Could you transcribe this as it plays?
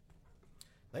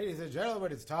Ladies and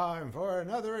gentlemen, it's time for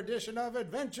another edition of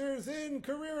Adventures in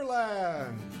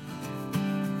Careerland.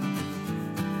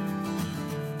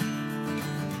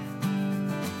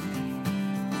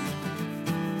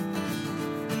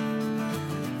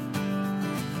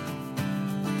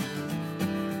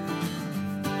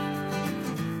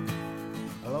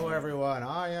 Hello everyone,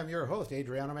 I am your host,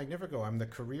 Adriano Magnifico. I'm the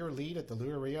career lead at the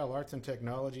Louis-Riel Arts and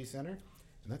Technology Center,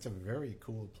 and that's a very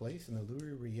cool place in the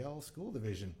Louis-Riel School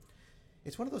Division.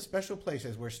 It's one of those special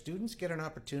places where students get an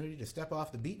opportunity to step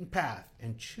off the beaten path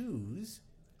and choose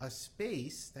a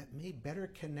space that may better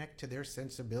connect to their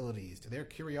sensibilities, to their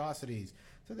curiosities.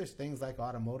 So there's things like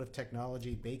automotive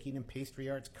technology, baking and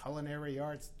pastry arts, culinary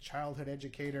arts, childhood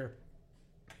educator,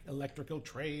 electrical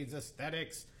trades,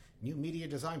 aesthetics, new media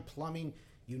design, plumbing,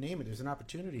 you name it, there's an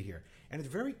opportunity here. And it's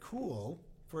very cool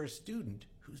for a student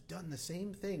who's done the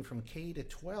same thing from K to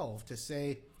 12 to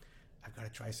say, I've got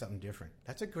to try something different.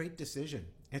 That's a great decision.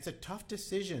 And it's a tough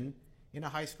decision in a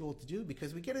high school to do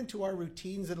because we get into our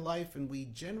routines in life and we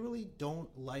generally don't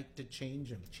like to change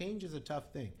them. Change is a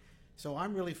tough thing. So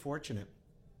I'm really fortunate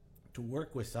to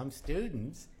work with some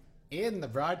students in the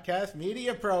broadcast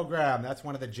media program. That's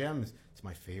one of the gems. It's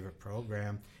my favorite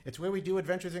program. It's where we do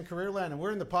Adventures in Careerland, and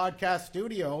we're in the podcast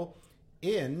studio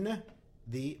in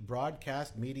the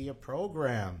broadcast media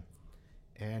program.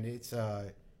 And it's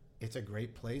a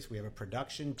great place. We have a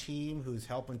production team who's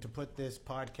helping to put this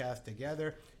podcast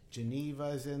together.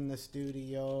 Geneva's in the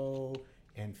studio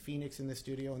and Phoenix in the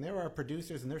studio. And they're our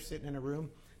producers, and they're sitting in a room.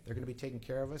 They're going to be taking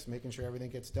care of us, making sure everything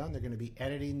gets done. They're going to be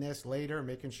editing this later,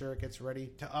 making sure it gets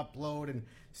ready to upload and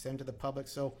send to the public.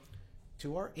 So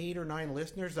to our 8 or 9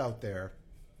 listeners out there,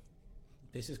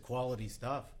 this is quality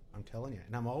stuff. I'm telling you.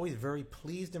 And I'm always very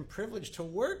pleased and privileged to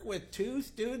work with 2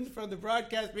 students from the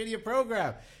broadcast media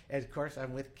program. And, of course,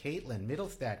 I'm with Caitlin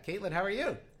Middlestadt. Caitlin, how are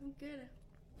you? I'm good.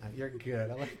 You're good.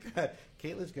 I like that.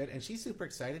 Caitlin's good. And she's super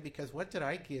excited because what did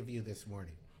I give you this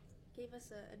morning? Gave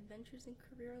us a Adventures in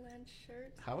Careerland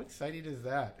shirt. How excited is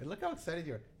that? And look how excited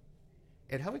you are.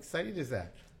 And how excited is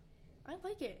that? I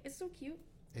like it. It's so cute.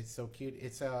 It's so cute.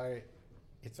 It's our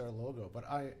logo. But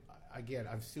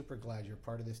I'm super glad you're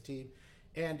part of this team.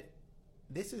 And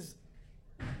this is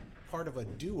part of a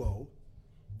duo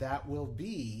that will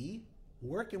be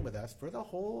working with us for the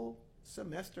whole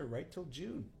semester right till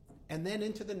June. And then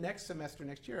into the next semester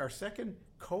next year. Our second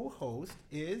co-host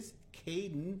is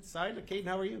Caden Seidler. Caden,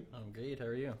 how are you? I'm great. How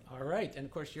are you? All right. And,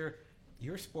 of course,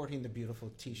 you're sporting the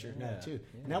beautiful T-shirt now, too.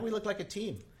 Yeah. Now we look like a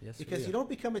team. Yes, because you don't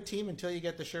become a team until you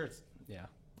get the shirts. Yeah.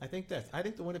 I think the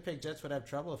Winnipeg Jets would have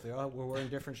trouble if they all were wearing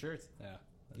different shirts. Yeah.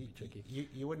 That'd be tricky.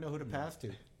 You wouldn't know who to pass to.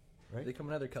 Right? They come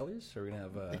in other colors, or are we gonna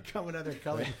have? They come in other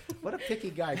colors. What a picky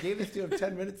guy! Gave this to him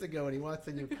 10 minutes ago, and he wants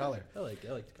a new color. I like the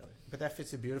color. But that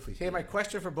fits it beautifully. Hey, my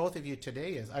question for both of you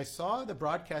today is: I saw the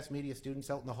broadcast media students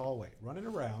out in the hallway, running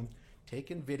around,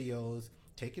 taking videos,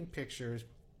 taking pictures,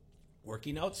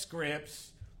 working out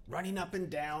scripts, running up and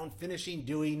down, finishing,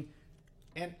 doing,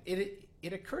 and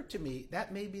it occurred to me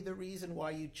that may be the reason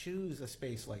why you choose a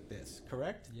space like this.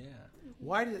 Correct? Yeah.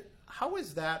 How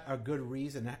is that a good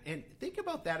reason? And think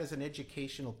about that as an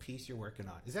educational piece you're working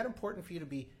on. Is that important for you to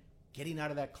be getting out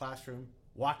of that classroom,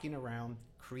 walking around,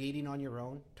 creating on your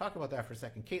own? Talk about that for a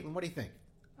second. Caitlin, what do you think?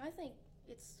 I think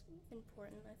it's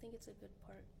important. I think it's a good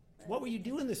part. What were you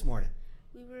doing this morning?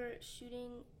 We were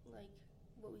shooting like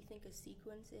what we think a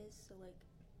sequence is, so like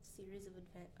a series of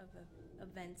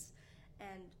events,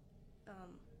 and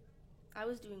I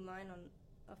was doing mine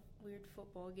on a weird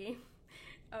football game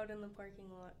out in the parking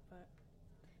lot, but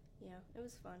yeah, it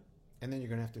was fun. And then you're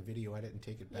going to have to video edit and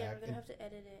take it back. Yeah, we're going to have to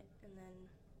edit it and then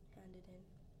hand it in.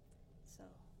 So.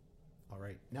 All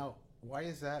right. Now, why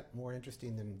is that more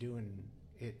interesting than doing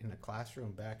it in a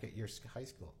classroom back at your high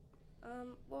school?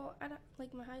 Well,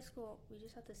 like my high school, we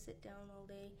just have to sit down all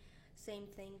day, same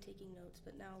thing, taking notes,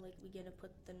 but now like we get to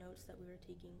put the notes that we were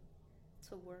taking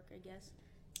to work, I guess.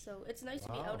 So it's nice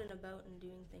to be out and about and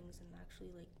doing things and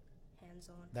actually like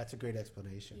hands-on. That's a great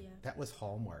explanation. Yeah. That was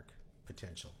Hallmark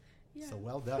potential. Yeah. So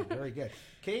well done. Very good.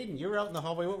 Caden, you were out in the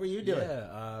hallway. What were you doing?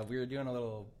 Yeah, we were doing a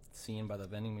little scene by the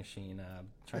vending machine,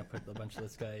 trying to put a bunch of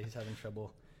this guy. He's having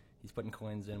trouble. He's putting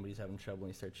coins in, but he's having trouble,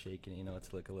 and he starts shaking. You know,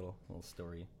 it's like a little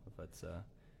story. But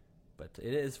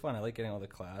it is fun. I like getting out of the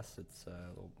class. It's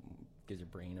gives your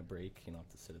brain a break. You don't have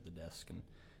to sit at the desk and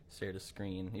stare at a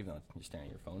screen, even though you're staring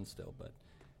at your phone still. But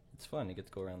it's fun. You get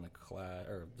to go around the class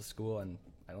or the school, and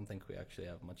I don't think we actually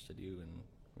have much to do in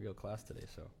real class today.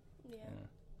 So yeah.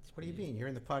 What do you mean? You're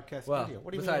in the podcast well, studio.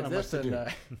 What do you besides mean? This,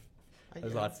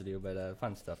 there's lots to do, but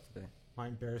fun stuff today. My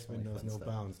embarrassment knows no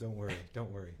bounds. Don't worry.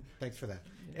 Don't worry. Thanks for that.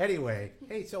 Anyway,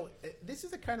 hey, so this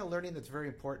is the kind of learning that's very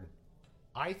important.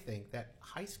 I think, that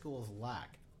high schools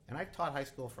lack. And I've taught high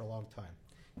school for a long time.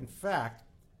 In fact,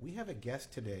 we have a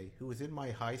guest today who was in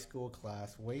my high school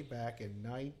class way back in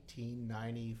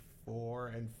 1994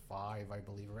 and 5, I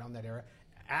believe, around that era,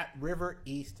 at River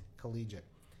East Collegiate.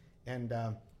 And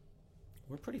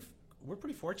we're pretty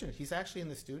fortunate. He's actually in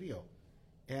the studio.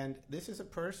 And this is a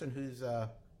person who's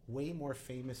way more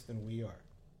famous than we are.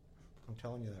 I'm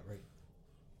telling you that, right?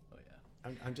 Oh,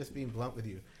 yeah. I'm just being blunt with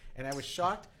you. And I was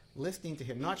shocked listening to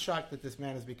him. Not shocked that this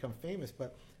man has become famous,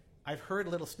 but I've heard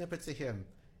little snippets of him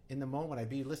in the moment. I'd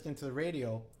be listening to the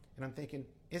radio, and I'm thinking,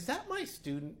 is that my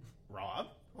student, Rob?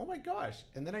 Oh, my gosh.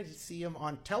 And then I see him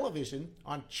on television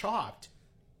on Chopped.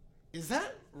 Is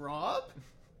that Rob?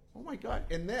 Oh, my God.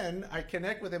 And then I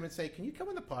connect with him and say, can you come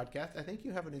on the podcast? I think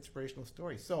you have an inspirational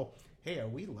story. So, hey, are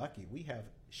we lucky? We have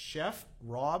Chef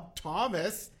Rob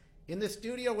Thomas in the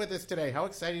studio with us today. How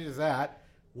exciting is that?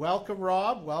 Welcome,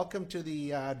 Rob. Welcome to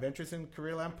the Adventures in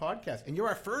Careerland podcast. And you're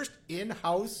our first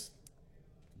in-house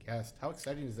guest. How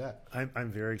exciting is that?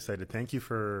 I'm very excited. Thank you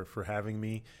for having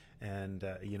me. And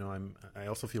I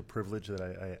also feel privileged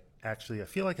that I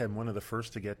feel like I'm one of the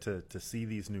first to get to see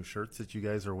these new shirts that you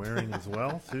guys are wearing as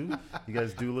well too. You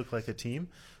guys do look like a team,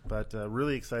 but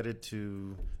really excited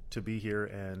to be here.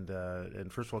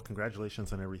 And first of all,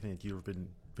 congratulations on everything that you've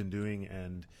been doing.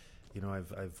 And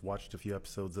I've watched a few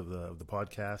episodes of the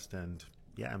podcast, and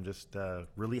yeah, I'm just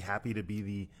really happy to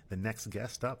be the next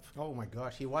guest up. Oh my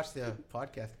gosh, he watched the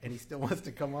podcast and he still wants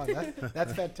to come on.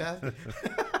 That's fantastic.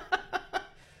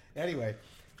 Anyway,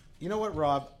 you know what,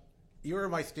 Rob? You were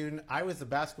my student. I was the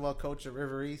basketball coach at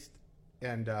River East,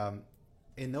 and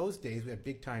in those days, we had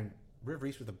River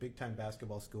East was a big-time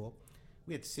basketball school.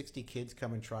 We had 60 kids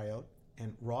come and try out,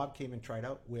 and Rob came and tried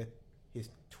out with his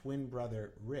twin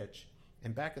brother, Rich.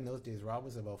 And back in those days, Rob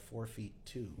was about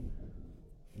 4'2".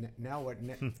 Now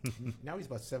he's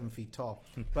about 7 feet tall.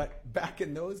 But back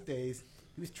in those days,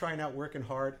 he was trying out, working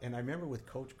hard. And I remember with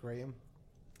Coach Graham,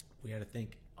 we had to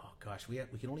think, oh gosh, we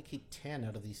can only keep 10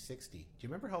 out of these 60. Do you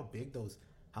remember how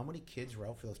many kids were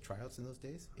out for those tryouts in those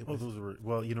days?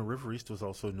 River East was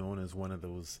also known as one of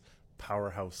those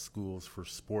powerhouse schools for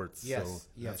sports. Yes, so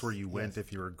that's where you went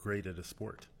if you were great at a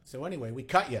sport. So anyway, we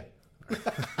cut you.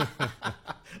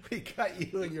 We got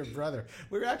you and your brother.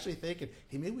 We were actually thinking,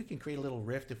 hey, maybe we can create a little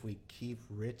rift if we keep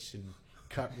Rich and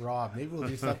cut Rob. Maybe we'll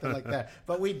do something like that.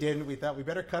 But we didn't. We thought we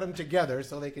better cut them together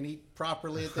so they can eat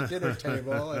properly at the dinner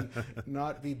table and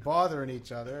not be bothering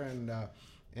each other and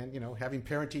having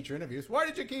parent-teacher interviews. Why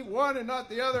did you keep one and not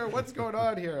the other? What's going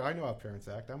on here? I know how parents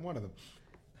act. I'm one of them.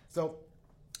 So,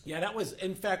 yeah, that was,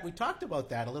 in fact, we talked about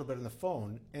that a little bit on the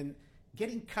phone. And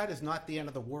getting cut is not the end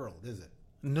of the world, is it?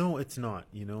 No, it's not.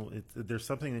 There's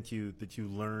something that you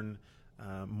learn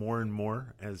more and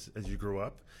more as you grow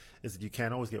up, is that you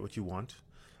can't always get what you want,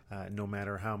 no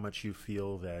matter how much you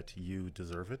feel that you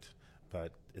deserve it.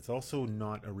 But it's also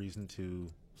not a reason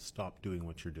to stop doing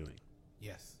what you're doing.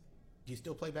 Yes. Do you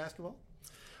still play basketball?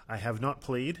 I have not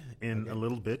played in a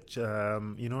little bit. I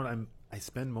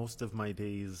spend most of my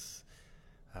days,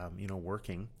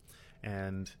 working,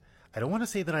 and I don't want to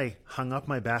say that I hung up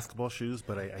my basketball shoes,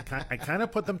 but I kind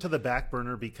of put them to the back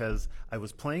burner because I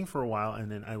was playing for a while,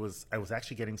 and then I was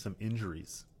actually getting some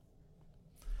injuries.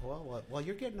 Well,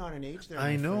 you're getting on an age there.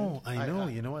 I know.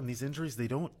 And these injuries, they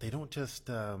don't just,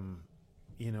 Caitlin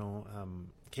and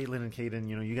Caden,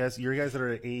 you guys that are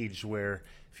at age where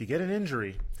if you get an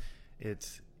injury,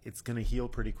 it's going to heal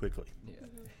pretty quickly. Yeah.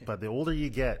 But the older you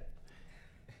get,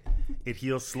 it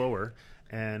heals slower.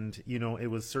 And it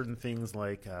was certain things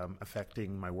like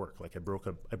affecting my work. Like I broke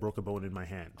a bone in my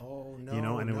hand. Oh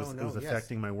no! And it was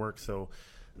affecting my work. So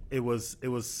it was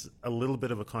a little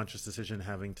bit of a conscious decision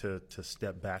having to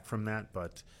step back from that.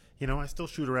 But I still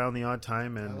shoot around the odd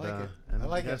time, and I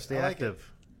like it. Stay active.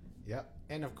 Yeah,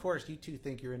 and of course you two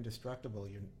think you're indestructible.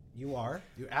 You are.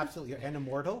 You're absolutely and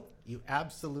immortal. You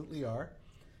absolutely are.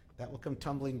 That will come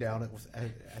tumbling down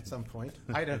at some point.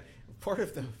 Part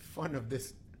of the fun of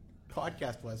this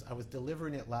podcast was I was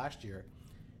delivering it last year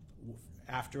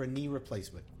after a knee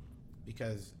replacement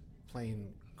because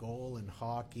playing goal and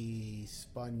hockey,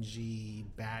 spongy,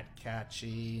 bat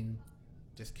catching,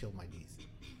 just killed my knees.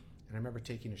 And I remember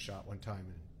taking a shot one time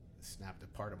and snapped a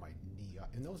part of my knee.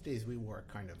 In those days we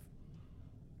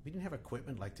didn't have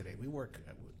equipment like today. We wore,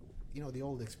 the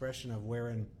old expression of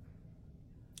wearing,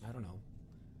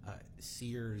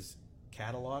 Sears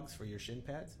catalogs for your shin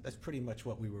pads. That's pretty much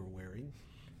what we were wearing.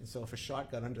 And so if a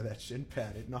shot got under that shin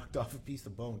pad, it knocked off a piece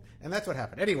of bone. And that's what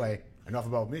happened. Anyway, enough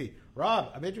about me. Rob,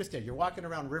 I'm interested. You're walking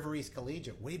around River East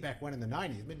Collegiate way back when in the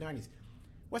 90s, mid-90s.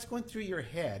 What's going through your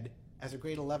head as a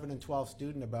grade 11 and 12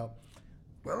 student about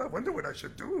well, I wonder what I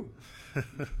should do.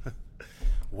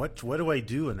 What do I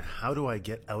do, and how do I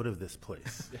get out of this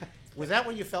place? Was that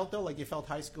what you felt though? Like you felt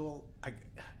high school?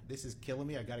 This is killing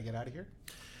me. I got to get out of here.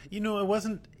 You know, it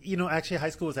wasn't. You know, actually, high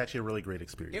school was actually a really great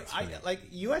experience. for me. Like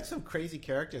you had some crazy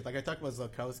characters. Like I talked about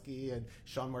Zolkowski and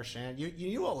Sean Marchand. You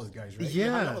knew all those guys, right? Yeah.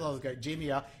 You hung out with all those guys.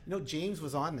 Jamie, James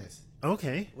was on this.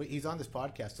 Okay. He's on this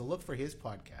podcast, so look for his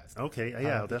podcast. Okay.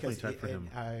 Yeah, I'll definitely check for him.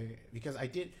 Because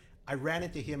I ran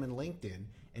into him in LinkedIn,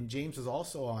 and James was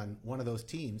also on one of those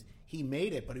teams. He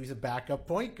made it, but he was a backup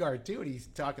point guard too. And he's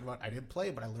talking about, I didn't play,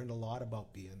 but I learned a lot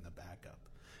about being the backup.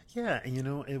 Yeah, and you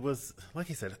know, it was like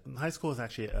I said, high school was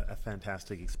actually a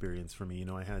fantastic experience for me. You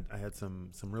know, I had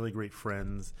some really great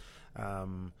friends,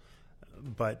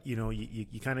 but you know,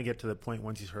 you kind of get to the point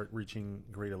once you start reaching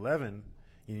grade 11,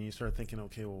 you start thinking,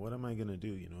 okay, well, what am I going to do?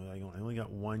 You know, I only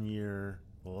got 1 year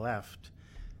left.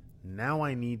 Now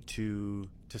I need to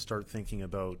start thinking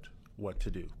about what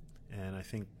to do, and I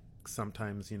think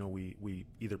sometimes, you know, we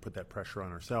either put that pressure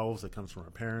on ourselves. It comes from our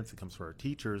parents. It comes from our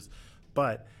teachers.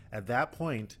 But at that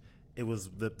point, it was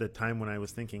the time when I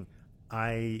was thinking,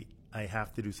 I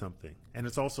have to do something. And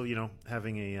it's also, you know,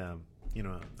 having a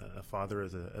father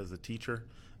as a teacher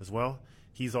as well.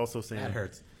 He's also saying That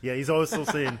hurts. Yeah, he's also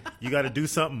saying you got to do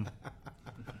something.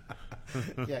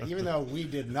 Yeah, even though we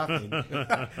did nothing,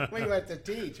 we went to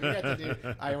teach. We had to do.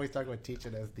 I always talk about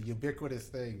teaching as the ubiquitous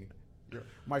thing.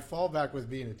 My fallback was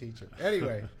being a teacher.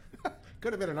 Anyway,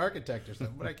 could have been an architect or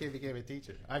something, but I became a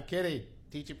teacher. I'm kidding.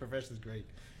 Teaching profession is great,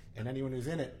 and anyone who's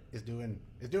in it is doing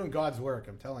God's work.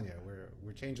 I'm telling you,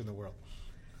 we're changing the world.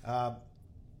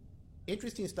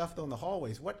 Interesting stuff though in the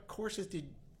hallways. What courses did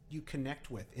you connect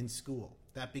with in school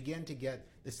that began to get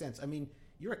the sense? I mean,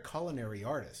 you're a culinary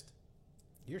artist.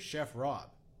 You're Chef Rob,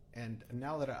 and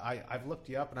now that I've looked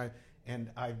you up and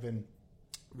I've been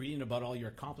reading about all your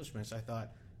accomplishments, I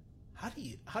thought, how do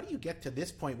you get to this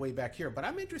point way back here? But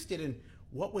I'm interested in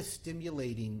what was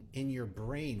stimulating in your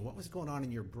brain. What was going on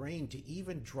in your brain to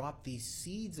even drop these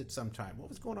seeds at some time? What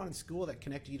was going on in school that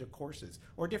connected you to courses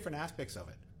or different aspects of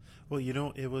it? Well, you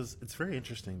know, it's very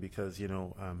interesting because, you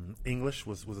know, English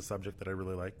was a subject that I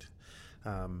really liked.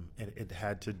 It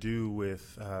had to do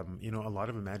with, you know, a lot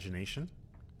of imagination.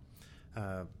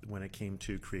 When it came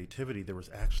to creativity, there was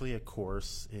actually a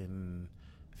course in,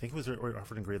 I think it was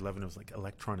offered in grade 11. It was like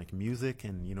electronic music,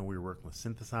 and you know, we were working with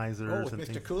synthesizers. Oh, with and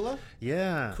Mr. things. Kula?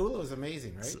 Yeah, Kula was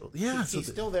amazing, right? So, yeah, he's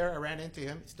still there. I ran into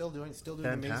him. Still doing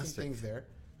amazing things there.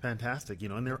 Fantastic, you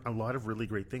know, and there are a lot of really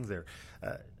great things there.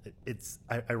 It's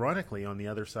ironically on the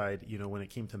other side, you know, when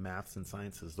it came to maths and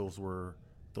sciences, those were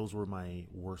my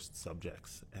worst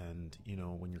subjects. And you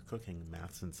know, when you're cooking,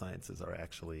 maths and sciences are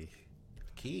actually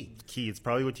Key. It's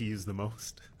probably what you use the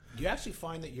most. Do you actually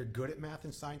find that you're good at math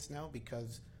and science now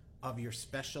because of your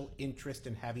special interest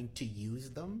in having to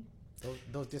use them,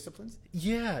 those disciplines?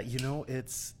 Yeah, you know,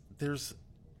 there's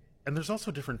also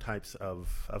different types of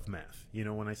math. You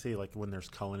know, when I say like when there's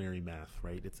culinary math,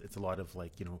 right? It's a lot of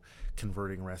like, you know,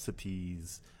 converting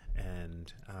recipes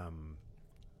and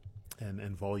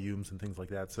volumes and things like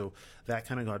that. So that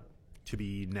kind of got to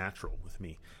be natural with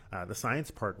me. The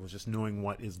science part was just knowing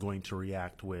what is going to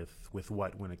react with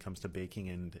what when it comes to baking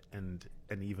and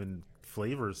even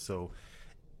flavors. So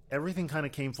everything kind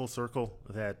of came full circle.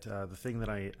 That the thing that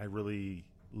I really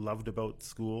loved about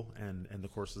school and the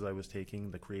courses I was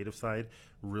taking, the creative side,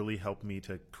 really helped me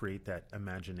to create that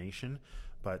imagination.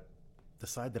 But the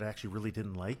side that I actually really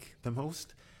didn't like the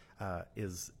most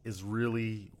is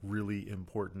really, really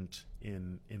important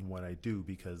in what I do,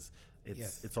 because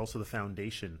it's also the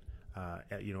foundation.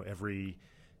 You know, every,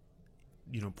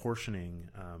 you know, portioning,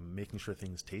 making sure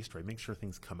things taste right, making sure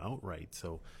things come out right.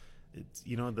 So it's,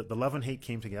 you know, the love and hate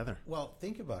came together. Well,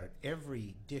 think about it.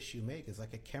 Every dish you make is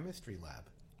like a chemistry lab.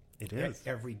 It is.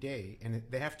 Every day, and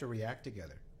they have to react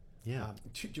together. Yeah.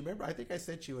 Do you remember? I think I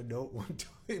sent you a note one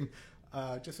time,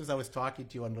 just as I was talking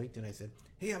to you on LinkedIn. I said,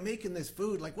 "Hey, I'm making this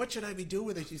food. Like, what should I be doing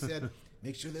with it?" You said,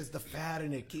 "Make sure there's the fat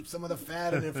in it. Keep some of the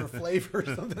fat in it for flavor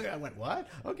or something." I went, "What?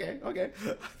 Okay." I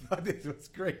thought this was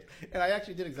great, and I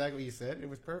actually did exactly what you said. It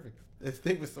was perfect. This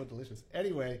thing was so delicious.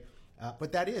 Anyway, but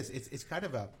it's kind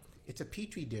of it's a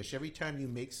petri dish every time you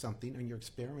make something and you're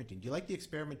experimenting. Do you like the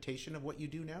experimentation of what you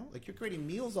do now? Like, you're creating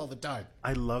meals all the time.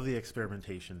 I love the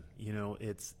experimentation. You know,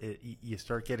 you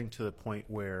start getting to the point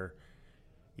where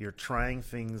you're trying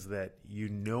things that you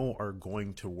know are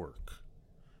going to work,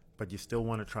 but you still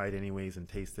want to try it anyways and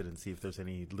taste it and see if there's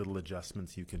any little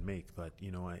adjustments you can make. But,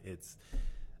 you know, it's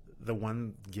the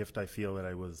one gift I feel that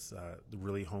I was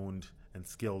really honed and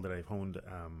skill that I've honed,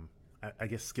 I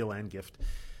guess skill and gift,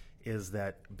 is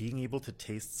that being able to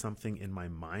taste something in my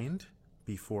mind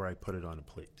before I put it on a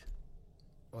plate.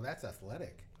 Well, that's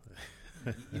athletic.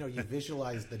 You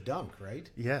visualize the dunk, right?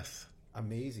 Yes.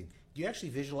 Amazing. Do you actually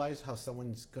visualize how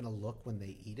someone's going to look when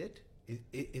they eat it?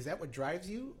 Is that what drives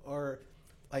you? Or,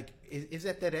 like, is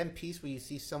that end piece where you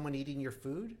see someone eating your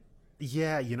food?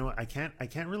 Yeah, I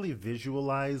can't really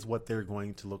visualize what they're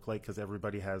going to look like because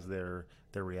everybody has their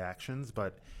reactions.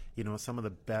 But, some of the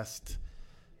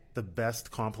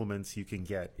best compliments you can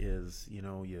get is,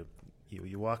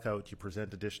 you walk out, you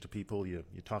present a dish to people, you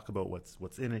talk about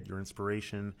what's in it, your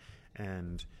inspiration,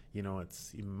 and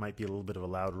it might be a little bit of a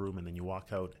loud room, and then you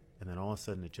walk out, and then all of a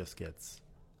sudden it just gets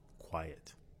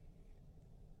quiet,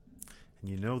 and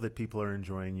you know that people are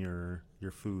enjoying your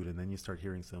food, and then you start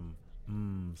hearing some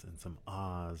ums and some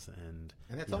ahs, and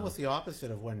that's almost the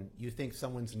opposite of when you think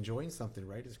someone's enjoying something,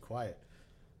 right? Is quiet.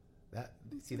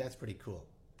 That's pretty cool.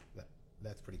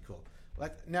 That's pretty cool.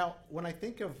 Now, when I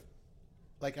think of,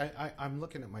 I'm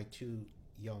looking at my two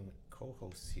young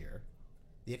co-hosts here.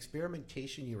 The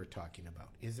experimentation you were talking about,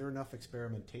 is there enough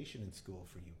experimentation in school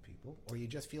for you people? Or you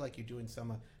just feel like you're doing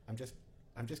I'm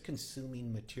just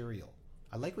consuming material?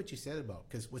 I like what you said about,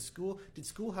 because did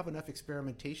school have enough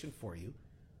experimentation for you?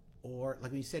 Or,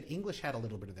 like when you said, English had a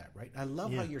little bit of that, right? I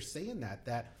love how you're saying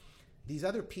that these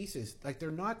other pieces, they're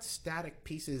not static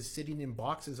pieces sitting in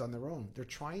boxes on their own. They're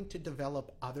trying to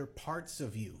develop other parts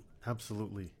of you.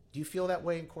 Absolutely. Do you feel that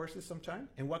way in courses sometime?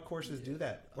 And what courses do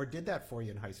that? Or did that for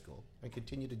you in high school and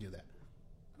continue to do that?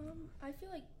 I feel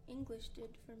like English did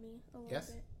for me a little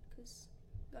bit, because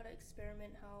got to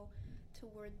experiment how to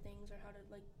word things or how to,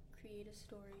 create a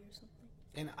story or something.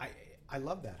 And I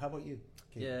love that. How about you,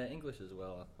 Kate? Yeah, English as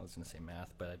well. I was going to say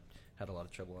math, but I had a lot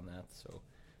of trouble on that, so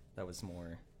that was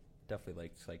more,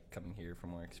 definitely like coming here for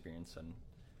more experience and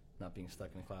not being stuck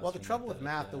in a classroom. Well, the trouble with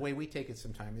math, the way we take it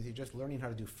sometimes, is you're just learning how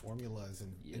to do formulas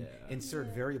and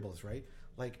insert variables, right?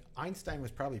 Like, Einstein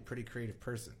was probably a pretty creative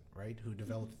person, right, who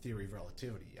developed the theory of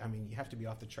relativity. I mean, you have to be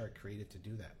off the chart creative to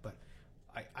do that. But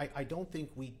I don't think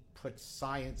we put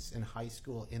science in high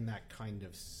school in that kind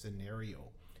of scenario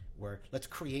where let's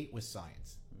create with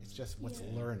science. It's just let's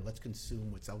learn, let's consume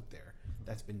what's out there.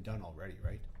 That's been done already,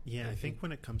 right? Yeah, I think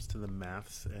when it comes to the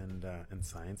maths and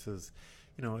sciences,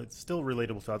 it's still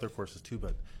relatable to other courses too,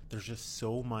 but there's just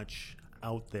so much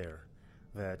out there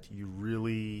that you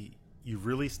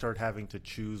really start having to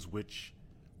choose which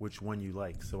one you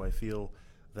like. So I feel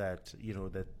that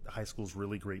that high school's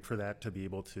really great for that, to be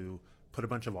able to put a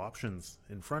bunch of options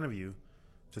in front of you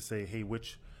to say, hey,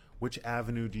 which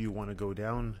avenue do you want to go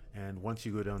down? And once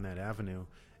you go down that avenue,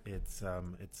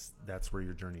 that's where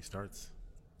your journey starts.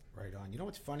 Right on. You know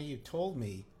what's funny? You told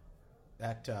me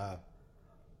that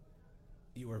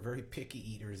you were a very picky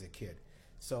eater as a kid.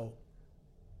 So,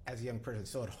 as a young person,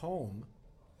 so at home,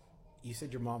 you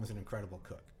said your mom was an incredible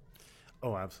cook.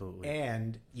 Oh, absolutely.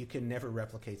 And you can never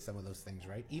replicate some of those things,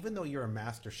 right? Even though you're a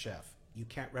master chef, you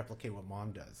can't replicate what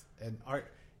mom does.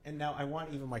 And now I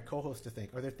want even my co-host to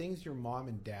think, are there things your mom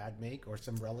and dad make, or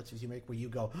some relatives you make, where you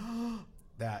go, oh,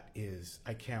 that is,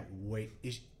 I can't wait.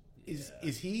 Is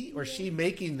he or she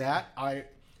making that?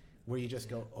 Where you just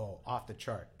go, oh, off the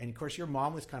chart. And of course, your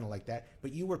mom was kind of like that,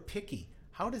 but you were picky.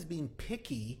 How does being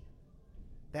picky,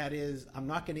 that is, I'm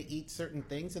not going to eat certain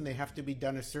things and they have to be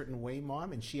done a certain way,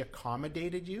 Mom, and she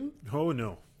accommodated you? Oh,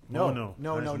 no.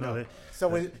 No. So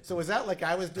was that like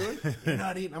I was doing? You're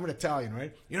not eating. I'm an Italian,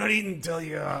 right? You're not eating until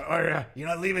you, or you're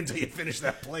not leaving until you finish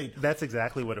that plate. That's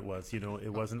exactly what it was.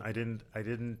 It wasn't.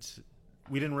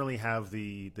 We didn't really have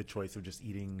the choice of just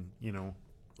eating,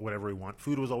 whatever we want.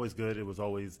 Food was always good. It was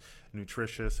always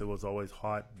nutritious. It was always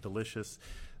hot, delicious.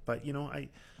 But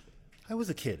I was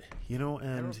a kid, and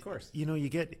of course, you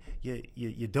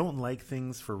don't like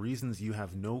things for reasons you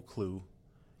have no clue.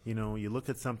 You look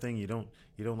at something, you don't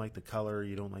like the color,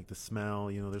 you don't like the smell.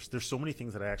 There's so many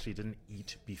things that I actually didn't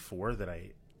eat before that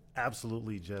I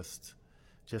absolutely just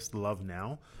love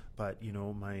now. But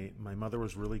my mother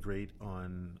was really great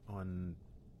on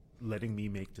letting me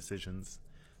make decisions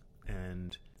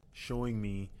and showing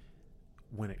me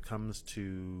when it comes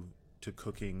to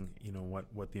cooking,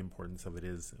 what the importance of it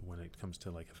is when it comes to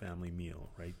like a family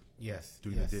meal, right? Yes.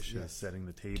 Doing the dishes, setting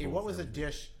the table. Okay, what was a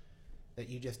dish that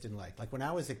you just didn't like? Like when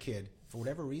I was a kid, for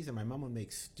whatever reason, my mom would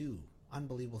make stew,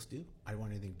 unbelievable stew. I didn't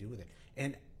want anything to do with it.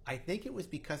 And I think it was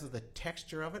because of the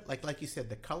texture of it, like you said,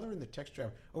 the color and the texture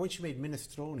of it. Or when she made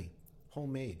minestrone,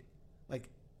 homemade. Like,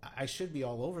 I should be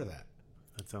all over that.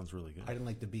 That sounds really good. I didn't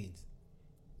like the beans.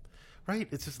 Right,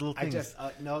 it's just little things. I just,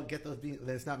 no, get those beans.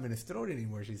 It's not minestrone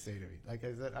anymore, she'd say to me. Like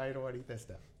I said, I don't want to eat that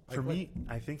stuff. Like for me,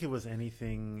 I think it was any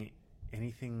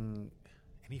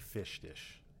fish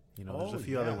dish. There's a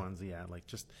few other ones, like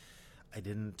just, I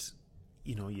didn't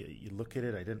you look at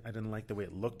it. I didn't like the way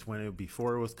it looked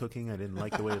before it was cooking. I didn't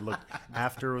like the way it looked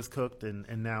after it was cooked,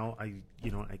 and now I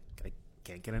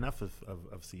can't get enough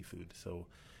of seafood. So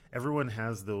everyone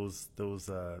has those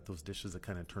dishes that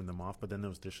kind of turn them off, but then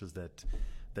those dishes that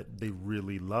they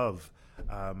really love.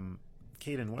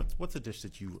 Caden, what's a dish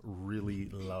that you really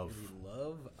love?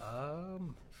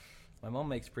 My mom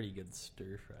makes pretty good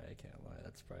stir fry. I can't lie.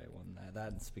 That's probably one.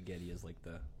 That and spaghetti is like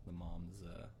the mom's.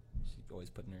 She's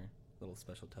always putting her little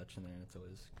special touch in there, and it's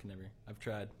always I've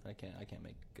tried. I can't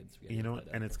make good spaghetti.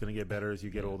 And it's going to get better as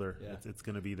you get older. Yeah. It's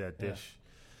going to be that dish.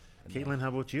 Yeah. Caitlin, how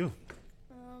about you?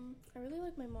 I really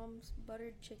like my mom's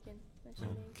buttered chicken that she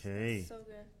makes. Okay. It's so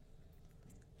good.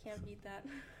 Can't beat that.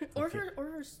 or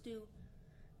her stew.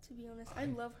 To be honest, I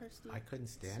love her stew. I couldn't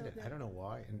stand it. Good. I don't know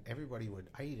why. And everybody would.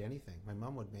 I eat anything. My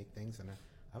mom would make things, and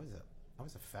I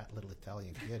was a fat little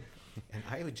Italian kid, and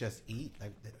I would just eat.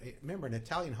 Remember, an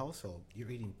Italian household, you're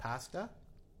eating pasta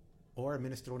or a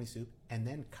minestrone soup, and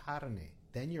then carne.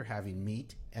 Then you're having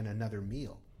meat and another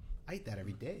meal. I eat that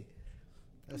every day.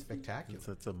 That was spectacular.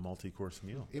 That's a multi-course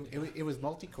meal. It was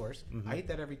multi-course. Mm-hmm. I ate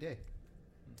that every day.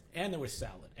 And there was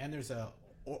salad, and there's a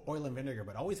oil and vinegar,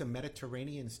 but always a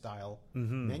Mediterranean style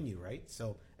menu, right?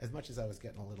 So as much as I was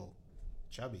getting a little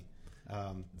chubby.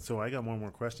 So I got one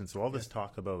more question. So all this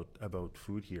talk about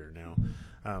food here now,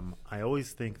 I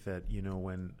always think that,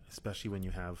 especially when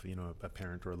you have, a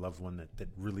parent or a loved one that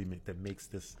really that makes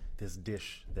this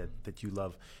dish that you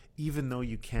love, even though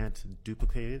you can't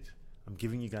duplicate it, I'm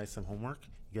giving you guys some homework.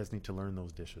 You guys need to learn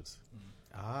those dishes.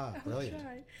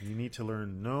 Brilliant. You need to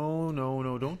learn. No,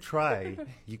 don't try.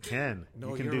 You can. No,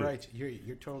 you can you're right.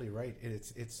 You're totally right.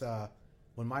 It's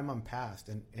when my mom passed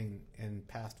and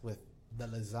passed with the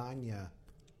lasagna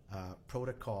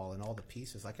protocol and all the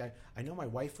pieces. Like I know my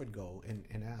wife would go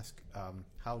and ask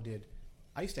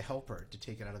I used to help her to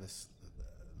take it out of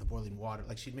the boiling water.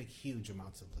 Like she'd make huge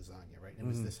amounts of lasagna, right? And it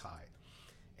was this high,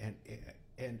 and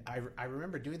I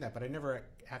remember doing that, but I never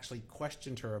actually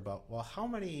questioned her about, well,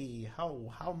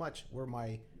 how much were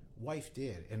my wife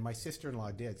did and my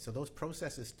sister-in-law did. So those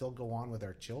processes still go on with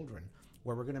our children,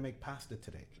 where we're going to make pasta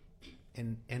today,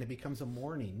 and it becomes a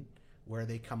morning where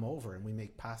they come over and we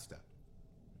make pasta.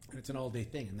 And it's an all-day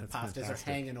thing, and the pastas fantastic.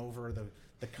 are hanging over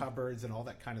the cupboards and all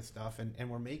that kind of stuff, and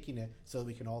we're making it so that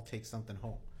we can all take something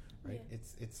home, right? Yeah.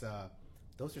 It's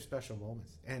those are special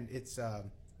moments, and it's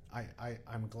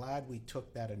I'm glad we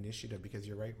took that initiative, because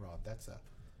you're right, Rob.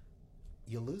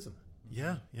 You lose them.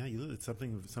 Yeah, it's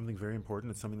something very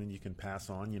important. It's something that you can pass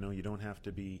on. You don't have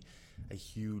to be a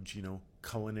huge,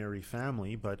 culinary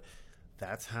family, but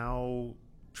that's how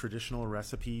traditional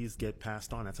recipes get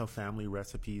passed on. That's how family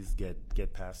recipes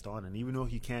get passed on. And even though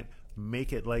you can't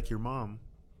make it like your mom,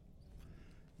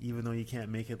 you're going to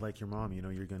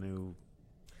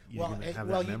have that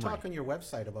memory. You talk on your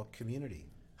website about community,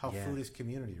 how food is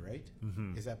community, right?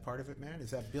 Mm-hmm. Is that part of it, man?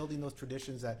 Is that building those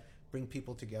traditions that bring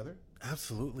people together?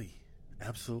 Absolutely.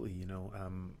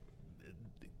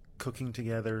 Cooking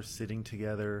together, sitting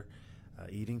together,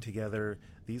 eating together,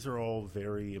 these are all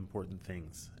very important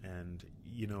things. And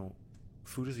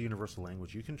food is a universal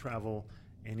language. You can travel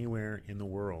anywhere in the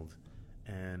world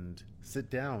and sit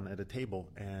down at a table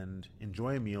and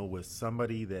enjoy a meal with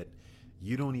somebody that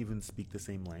you don't even speak the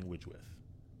same language with,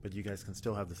 but you guys can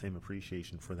still have the same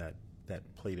appreciation for that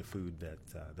plate of food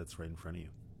that's right in front of you.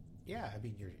 Yeah, I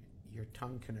mean, your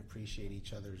tongue can appreciate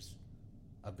each other's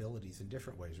abilities in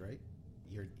different ways, right?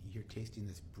 You're tasting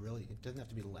this brilliant. It doesn't have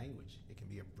to be language. It can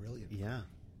be a brilliant. Yeah.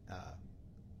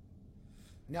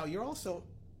 Now you're also.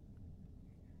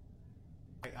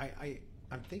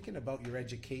 I'm thinking about your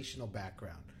educational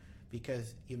background,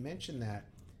 because you mentioned that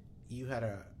you had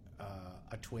a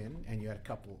twin and you had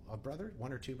a brother,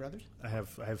 one or two brothers? I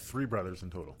have three brothers in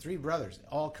total. Three brothers,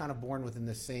 all kind of born within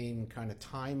the same kind of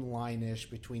timeline-ish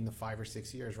between the 5 or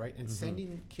 6 years, right? And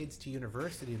sending kids to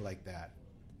university like that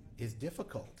is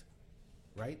difficult,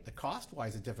 right? The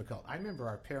cost-wise is difficult. I remember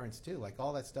our parents too. Like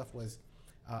all that stuff was,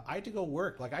 I had to go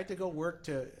work. Like I had to go work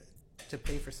to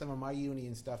pay for some of my uni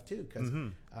and stuff too, because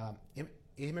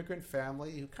immigrant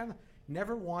family who kind of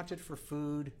never wanted for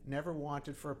food, never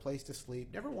wanted for a place to sleep,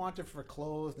 never wanted for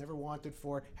clothes, never wanted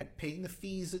for paying the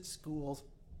fees at schools,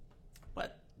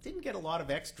 but didn't get a lot of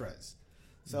extras.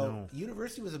 So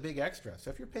university was a big extra.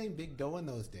 So if you're paying big dough in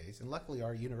those days, and luckily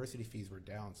our university fees were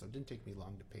down, so it didn't take me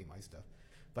long to pay my stuff.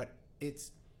 But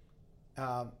it's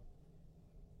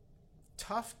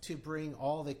tough to bring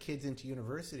all the kids into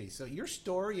university. So your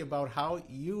story about how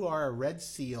you are a Red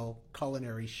Seal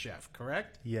culinary chef,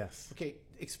 correct? Yes. Okay,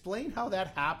 explain how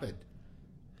that happened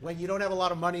when you don't have a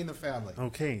lot of money in the family.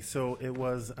 Okay, so it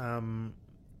was,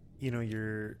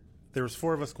 there was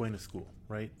four of us going to school,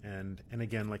 right? And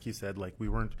again, like you said, like we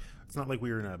weren't. It's not like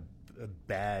we were in a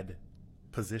bad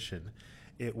position.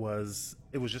 It was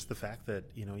just the fact that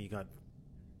you got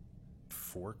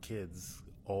four kids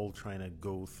all trying to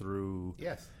go through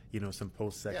Yes. some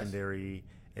post-secondary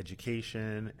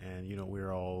education, and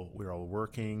we're all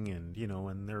working, and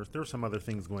and there were some other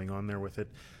things going on there with it,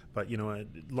 but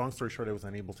long story short, I was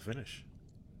unable to finish.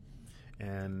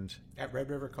 And At Red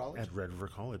River College? At Red River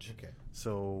College. Okay.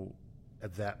 So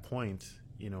at that point,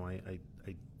 I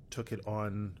took it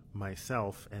on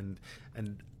myself, and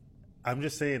I'm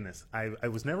just saying this. I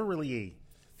was never really a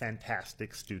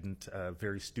fantastic student,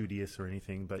 very studious or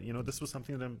anything, but this was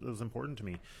something that was important to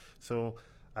me. So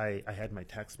I had my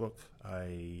textbook.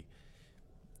 I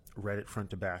read it front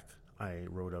to back. I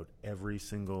wrote out every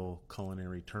single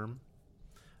culinary term.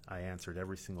 I answered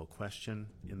every single question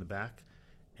in the back,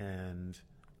 and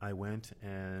I went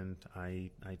and I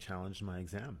challenged my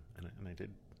exam, and I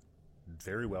did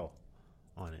very well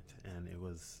on it, and it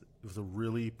was a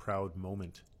really proud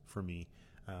moment for me,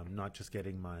 not just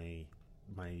getting my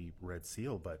red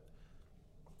seal, but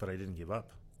I didn't give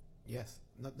up. Yes.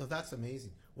 No, that's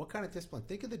amazing. What kind of discipline?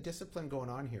 Think of the discipline going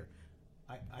on here.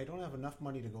 I don't have enough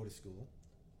money to go to school,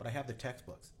 but I have the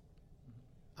textbooks.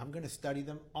 I'm going to study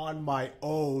them on my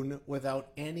own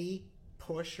without any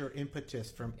push or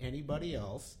impetus from anybody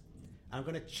else. I'm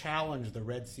going to challenge the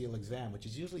Red Seal exam, which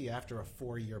is usually after a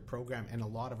 4-year program, and a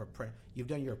lot of you've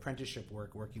done your apprenticeship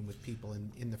work working with people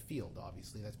in the field.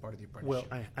 Obviously, that's part of the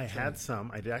apprenticeship. Well, I had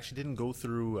some. I actually didn't go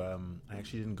through.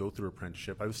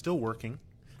 Apprenticeship. I was still working,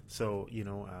 so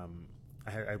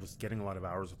I was getting a lot of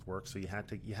hours with work. So you had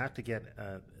to get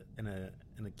an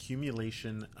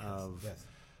accumulation of Yes.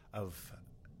 of.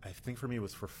 I think for me it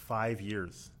was for 5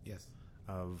 years. Yes.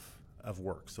 Of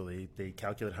work. So they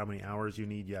calculate how many hours you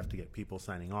need. You have to get people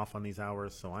signing off on these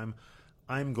hours. So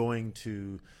I'm going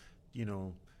to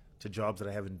to jobs that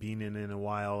I haven't been in a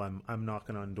while. I'm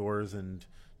knocking on doors and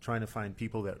trying to find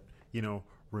people that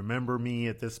remember me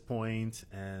at this point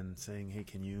and saying, hey,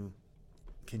 can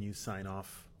you sign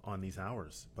off on these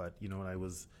hours? But I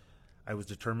was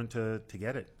determined to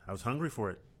get it. I was hungry for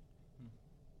it.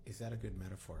 Is that a good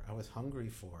metaphor? I was hungry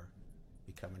for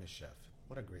becoming a chef.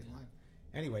 What a great line.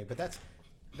 Anyway, but that's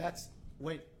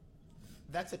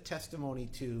a testimony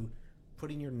to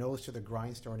putting your nose to the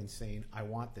grindstone and saying, I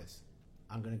want this.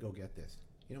 I'm going to go get this.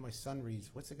 My son reads,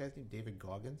 what's the guy's name? David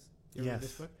Goggins? You ever read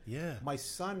this book? Yeah. My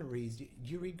son reads, do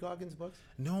you read Goggins' books?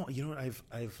 No, I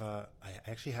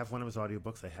actually have one of his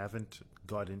audiobooks. I haven't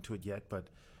got into it yet, but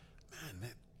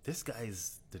man, this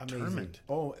guy's determined. Amazing.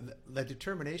 Oh, the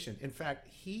determination. In fact,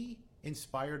 he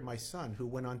inspired my son, who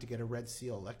went on to get a Red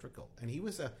Seal electrical. And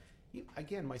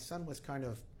again, my son was kind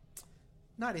of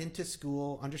not into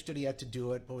school, understood he had to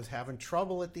do it, but was having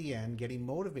trouble at the end, getting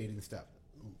motivated and stuff.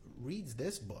 Reads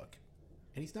this book,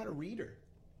 and he's not a reader.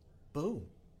 Boom.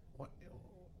 What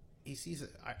he sees,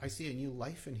 I see a new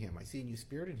life in him. I see a new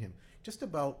spirit in him. Just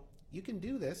about, you can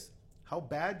do this. How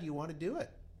bad do you want to do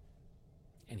it?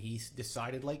 And he's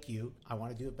decided, like you, I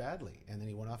want to do it badly. And then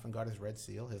he went off and got his Red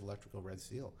Seal, his electrical Red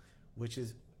Seal, which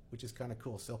is kind of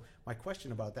cool. So my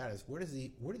question about that is, where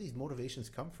do these motivations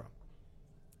come from?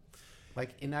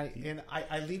 Like, and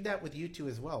I leave that with you two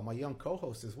as well, my young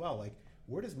co-host as well. Like,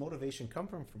 where does motivation come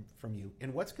from you,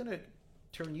 and what's going to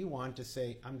turn you on to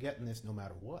say, I'm getting this no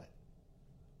matter what?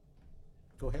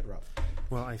 Go ahead, Rob.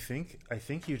 Well, I think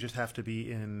you just have to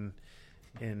be in.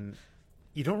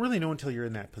 You don't really know until you're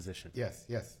in that position. Yes.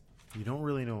 You don't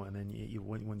really know, and then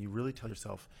when you really tell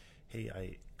yourself,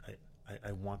 hey,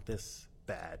 I want this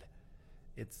bad.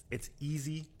 It's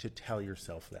easy to tell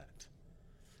yourself that,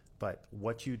 but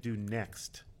what you do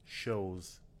next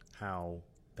shows how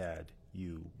bad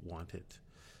you want it.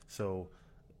 So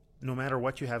no matter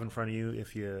what you have in front of you,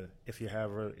 if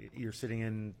you're sitting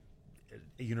in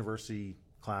a university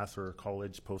class or a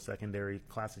college post-secondary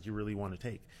class that you really want to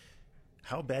take,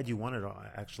 how bad you want it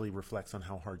actually reflects on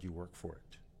how hard you work for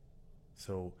it.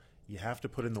 So you have to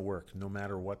put in the work no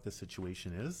matter what the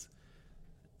situation is.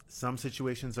 Some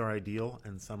situations are ideal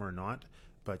and some are not,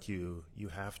 but you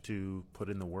have to put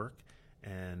in the work,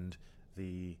 and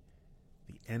the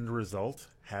end result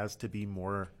has to be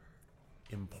more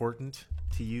important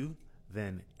to you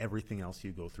than everything else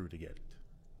you go through to get it.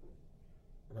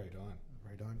 Right on.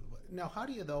 Now, how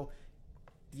do you, though,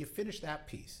 you finish that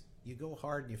piece, you go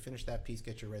hard and you finish that piece,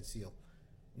 get your Red Seal.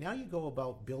 Now you go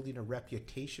about building a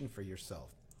reputation for yourself.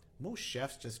 Most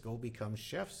chefs just go become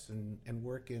chefs and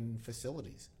work in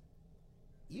facilities.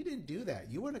 You didn't do that.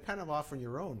 You went kind of off on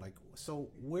your own. Like, so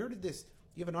where did this,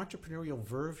 you have an entrepreneurial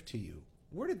verve to you.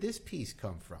 Where did this piece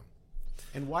come from?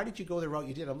 And why did you go the route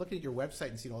you did? I'm looking at your website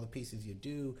and seeing all the pieces you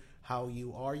do, how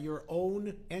you are your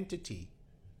own entity,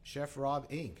 Chef Rob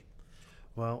Inc.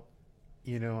 Well,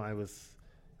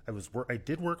 I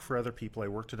did work for other people. I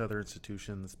worked at other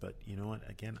institutions, but you know what?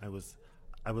 Again, I was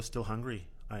still hungry.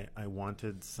 I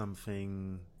wanted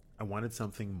something. I wanted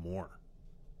something more.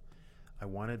 I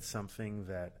wanted something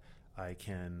that I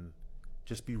can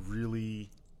just be really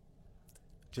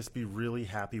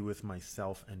happy with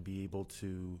myself and be able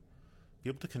to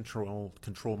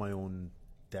control my own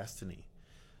destiny.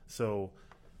 So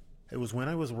it was when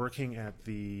I was working at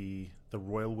the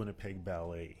Royal Winnipeg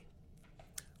Ballet.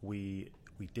 We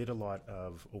did a lot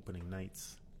of opening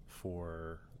nights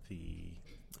for the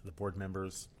board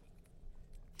members,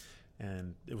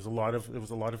 and it was a lot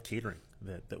of catering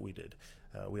that we did.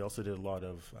 We also did a lot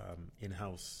of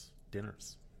in-house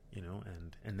dinners,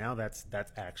 and now that's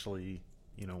actually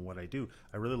what I do.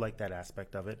 I really like that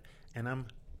aspect of it, and I'm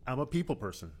a people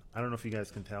person. I don't know if you guys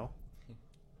can tell,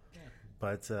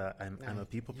 but I'm a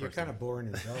people person. You're kind of boring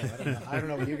as hell. I don't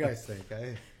know what you guys think.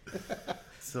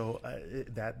 So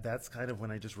that's kind of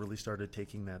when I just really started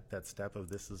taking that step of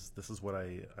this is what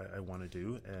I want to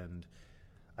do, and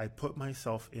I put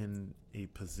myself in a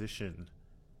position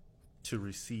to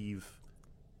receive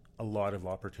a lot of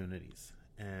opportunities,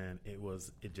 and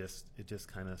it just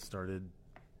kind of started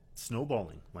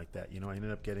snowballing like that. I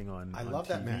ended up getting on. I on love TV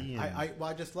that, man.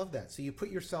 I just love that. So you put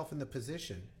yourself in the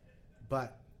position,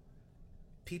 but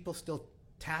people still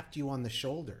tapped you on the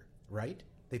shoulder, right?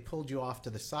 They pulled you off to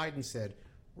the side and said,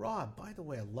 Rob, by the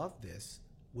way, I love this.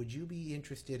 Would you be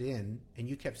interested in? And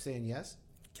you kept saying yes?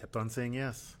 Kept on saying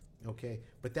yes. Okay.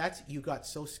 But you got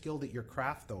so skilled at your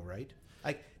craft though, right?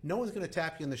 Like, no one's going to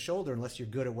tap you on the shoulder unless you're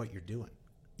good at what you're doing.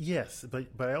 Yes, but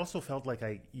I also felt like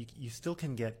you still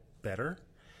can get better.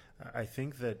 I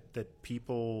think that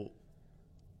people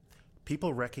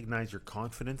recognize your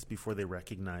confidence before they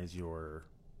recognize your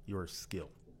skill,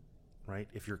 right?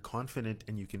 If you're confident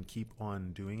and you can keep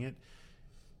on doing it,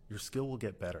 your skill will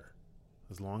get better.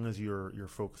 As long as you're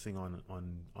focusing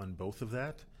on both of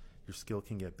that, your skill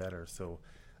can get better. So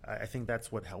I think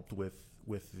that's what helped with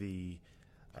the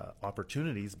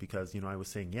opportunities, because I was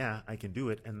saying, yeah, I can do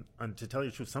it, and to tell you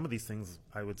the truth, some of these things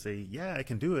I would say, yeah, I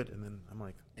can do it, and then I'm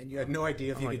like, and you had no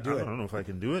idea if you could do it. I don't know if I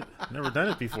can do it. Never done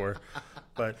it before,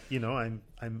 but I'm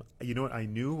I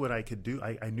knew what I could do.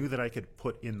 I knew that I could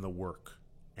put in the work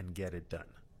and get it done.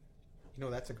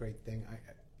 That's a great thing.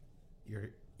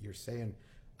 You're saying,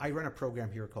 I run a program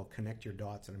here called Connect Your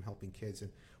Dots, and I'm helping kids.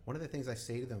 And one of the things I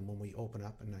say to them when we open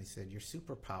up, and I said, your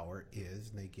superpower is,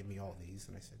 and they give me all these,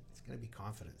 and I said, it's going to be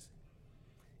confidence.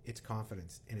 It's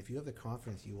confidence. And if you have the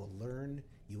confidence, you will learn,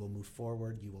 you will move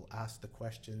forward, you will ask the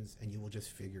questions, and you will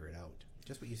just figure it out.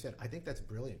 Just what you said. I think that's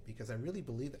brilliant, because I really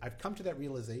believe that. I've come to that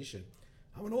realization.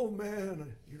 I'm an old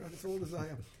man. You're not as old as I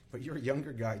am. But you're a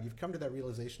younger guy. You've come to that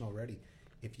realization already.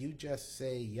 If you just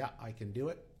say, yeah, I can do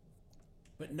it,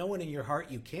 but knowing in your heart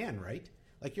you can, right?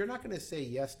 Like, you're not going to say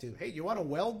yes to, hey, you want to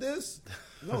weld this?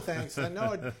 No, thanks.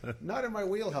 No, not in my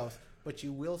wheelhouse. But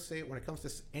you will say, when it comes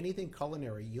to anything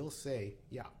culinary, you'll say,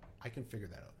 yeah, I can figure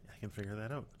that out. I can figure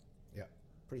that out. Yeah,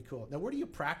 pretty cool. Now, where do you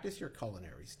practice your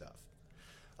culinary stuff?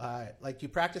 Like, do you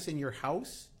practice in your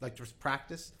house, like just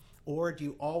practice? Or do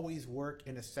you always work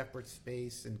in a separate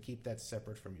space and keep that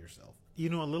separate from yourself? A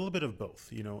little bit of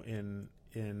both. In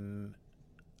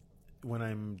when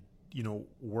I'm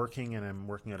working, and I'm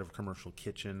working out of a commercial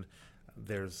kitchen,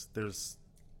 there's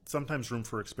sometimes room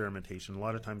for experimentation. A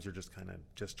lot of times you're just kind of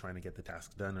just trying to get the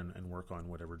task done and work on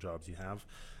whatever jobs you have.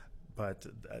 But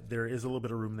there is a little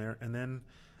bit of room there. And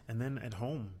then at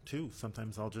home too,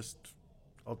 sometimes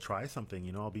I'll try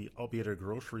something. I'll be at a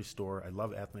grocery store. I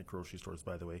love ethnic grocery stores,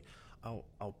 by the way.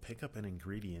 I'll pick up an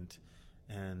ingredient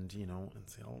and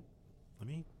say, let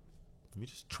me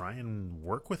just try and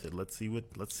work with it. Let's see what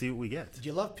we get. Do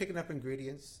you love picking up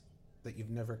ingredients that you've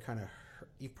never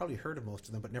you've probably heard of most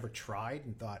of them, but never tried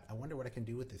and thought, I wonder what I can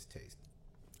do with this taste?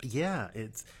 Yeah,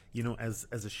 it's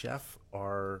as a chef,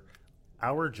 our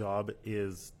job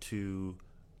is to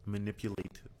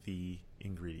manipulate the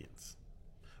ingredients,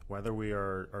 whether we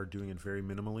are doing it very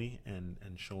minimally and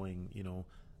showing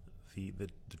the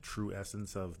true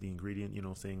essence of the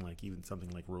ingredient. Saying like even something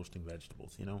like roasting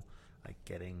vegetables. Like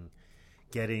getting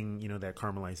that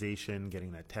caramelization,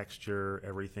 getting that texture,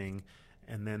 everything.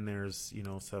 And then there's,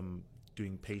 some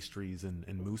doing pastries and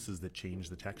mousses that change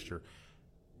the texture.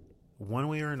 One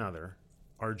way or another,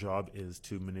 our job is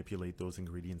to manipulate those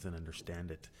ingredients and understand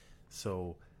it.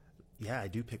 So, yeah, I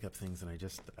do pick up things, and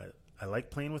I like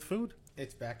playing with food.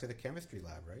 It's back to the chemistry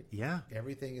lab, right? Yeah.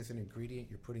 Everything is an ingredient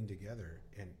you're putting together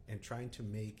and trying to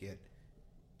make it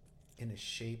in a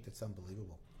shape that's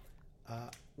unbelievable.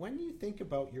 When you think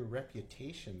about your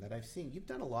reputation that I've seen, you've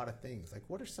done a lot of things. Like,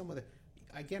 what are some of the?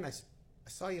 Again, I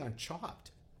saw you on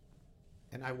Chopped,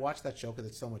 and I watched that show because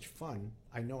it's so much fun.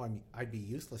 I know I'd be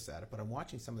useless at it, but I'm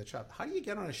watching some of the Chopped. How do you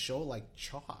get on a show like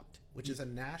Chopped, which is a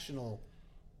national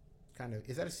kind of?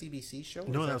 Is that a CBC show?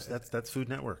 No, that's Food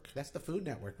Network. That's the Food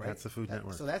Network, right? That's the Food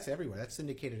Network. So that's everywhere. That's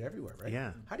syndicated everywhere, right?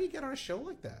 Yeah. How do you get on a show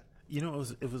like that? You know,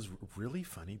 it was really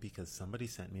funny because somebody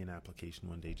sent me an application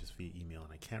one day just via email,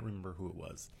 and I can't remember who it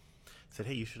was. Said,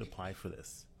 hey, you should apply for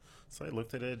this. So I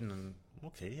looked at it and,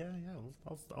 okay, yeah,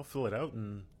 I'll fill it out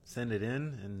and send it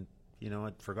in. And, you know,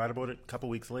 I forgot about it. A couple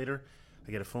weeks later,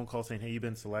 I get a phone call saying, hey, you've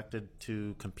been selected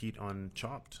to compete on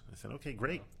Chopped. I said, okay,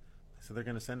 great. So they're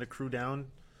going to send a crew down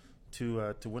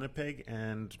to Winnipeg,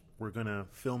 and we're going to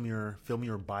film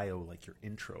your bio, like your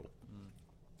intro.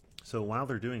 So while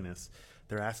they're doing this,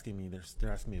 they're asking me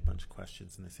a bunch of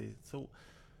questions, and they say, so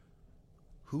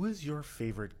who is your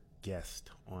favorite guest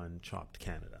on Chopped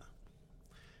Canada?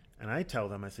 And I tell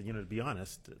them, I said, you know, to be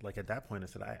honest, like at that point, I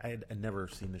said, I had never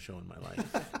seen the show in my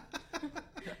life.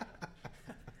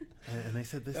 and they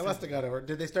said, that must have got over.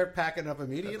 Did they start packing up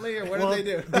immediately, or what did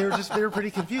they do? they were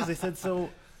pretty confused. They said, so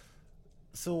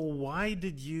why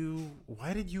did you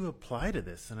apply to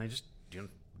this? And I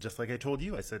just like I told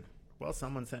you, I said, well,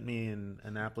 someone sent me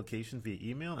an application via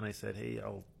email, and I said, hey,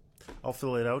 I'll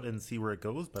fill it out and see where it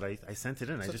goes. But I sent it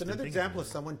in. So it's another example of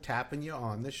someone tapping you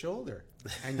on the shoulder,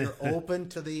 and you're open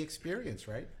to the experience,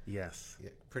 right? Yes.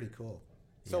 Yeah, pretty cool.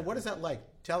 So what is that like?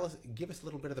 Give us a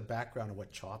little bit of the background of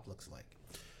what Chop looks like.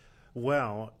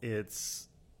 Well, it's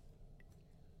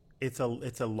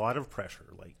a lot of pressure.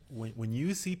 Like when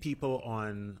you see people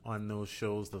on those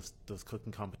shows, those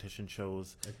cooking competition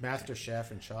shows, like Master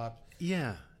Chef and Chop.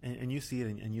 Yeah, and you see it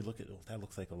and you look at, that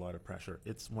looks like a lot of pressure.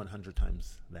 It's 100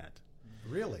 times that.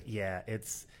 Really? Yeah,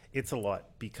 it's a lot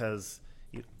because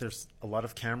there's a lot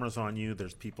of cameras on you.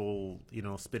 There's people, you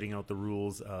know, spitting out the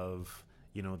rules of,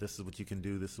 you know, this is what you can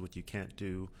do, this is what you can't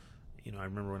do. You know, I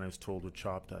remember when I was told with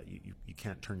Chopped, you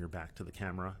can't turn your back to the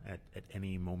camera at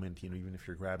any moment, you know, even if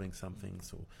you're grabbing something.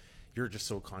 So you're just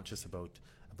so conscious about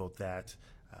that.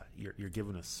 You're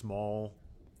given a small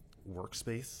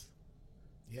workspace.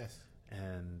 Yes.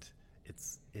 And it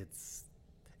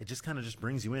just kind of just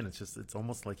brings you in. It's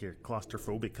almost like you're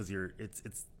claustrophobic because your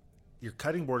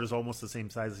cutting board is almost the same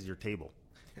size as your table.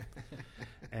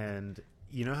 And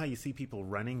you know how you see people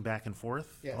running back and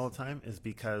forth all the time is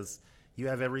because you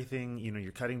have everything, you know,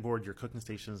 your cutting board, your cooking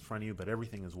station is in front of you, but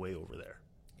everything is way over there.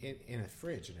 In a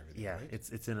fridge and everything, yeah, right?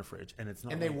 It's in a fridge, and it's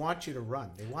not. And they want you to run.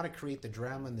 They want to create the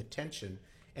drama and the tension,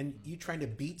 and you trying to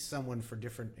beat someone for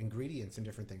different ingredients and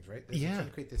different things, right? They're trying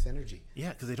to create this energy. Yeah,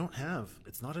 because they don't have.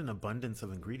 It's not an abundance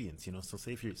of ingredients, you know. So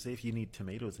say if you need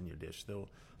tomatoes in your dish, there'll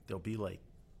be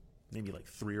maybe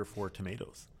 3 or 4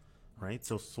 tomatoes, right?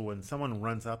 So when someone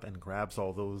runs up and grabs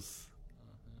all those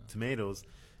tomatoes,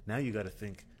 now you got to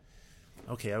think,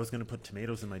 okay, I was going to put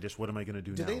tomatoes in my dish. What am I going to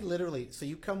do now? Do they literally, so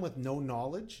you come with no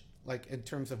knowledge, like in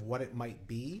terms of what it might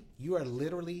be? You are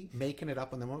literally making it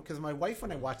up on the moment? Because my wife,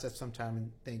 when I watch that sometime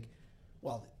and think,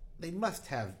 well, they must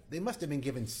have been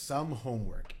given some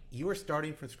homework. You are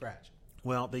starting from scratch.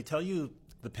 Well, they tell you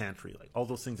the pantry, like all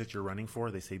those things that you're running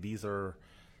for. They say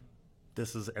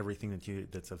this is everything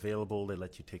that's available. They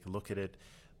let you take a look at it.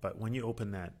 But when you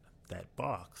open that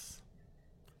box,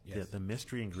 the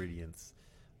mystery ingredients,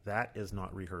 that is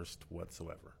not rehearsed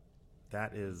whatsoever.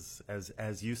 That is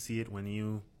as you see it when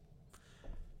you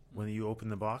open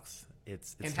the box.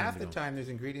 It's and half the time there's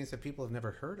ingredients that people have never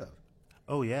heard of.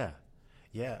 Oh yeah.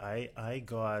 I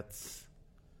got,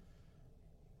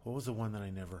 what was the one that I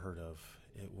never heard of?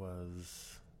 It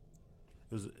was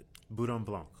boudin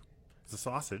blanc. It's a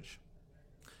sausage.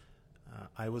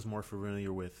 I was more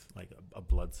familiar with like a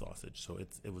blood sausage, so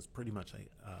it was pretty much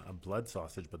like a blood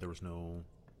sausage, but there was no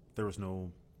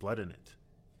blood in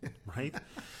it, right?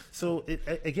 So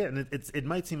it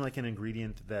might seem like an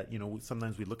ingredient that, you know,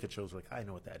 sometimes we look at shows like, I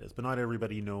know what that is, but not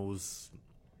everybody knows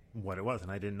what it was,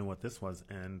 and I didn't know what this was,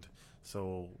 and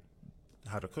so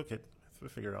how to cook it, so I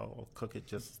figured I'll cook it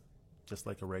just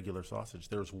like a regular sausage.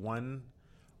 There's one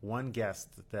guest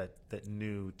that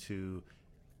knew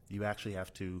you actually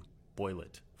have to boil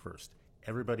it first.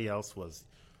 Everybody else was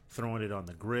throwing it on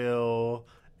the grill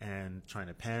and trying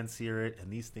to pan sear it,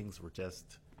 and these things were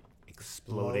just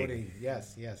exploding.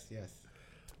 Yes.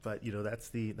 But you know, that's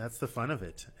the fun of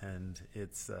it, and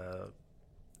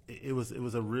it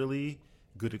was a really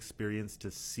good experience to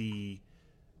see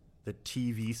the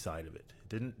TV side of it.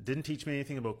 Didn't teach me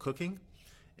anything about cooking,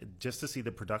 just to see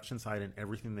the production side and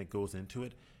everything that goes into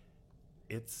it.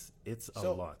 it's a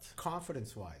So, lot.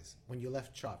 confidence-wise, when you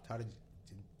left Chopped, how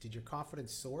did your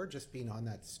confidence soar just being on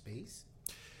that space?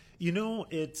 You know,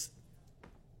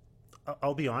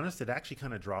 I'll be honest, it actually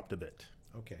kind of dropped a bit.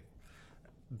 Okay.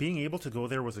 Being able to go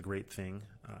there was a great thing.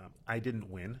 I didn't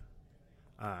win.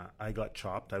 I got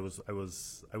chopped. I was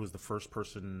the first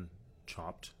person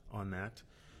chopped on that,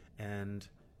 and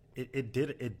it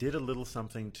did a little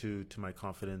something to my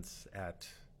confidence at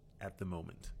the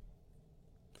moment,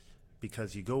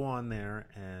 because you go on there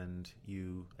and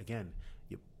you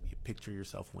picture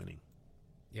yourself winning,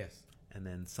 Yes. and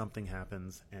then something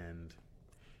happens, and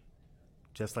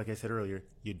just like I said earlier,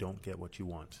 you don't get what you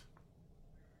want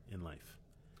in life,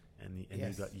 and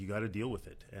Yes. you got to deal with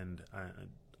it. And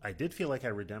I did feel like I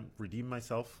redeemed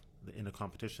myself in a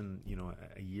competition,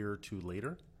 a year or two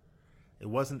later. It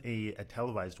wasn't a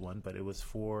televised one, but it was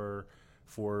for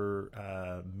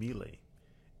Melee.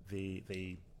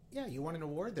 Yeah, you won an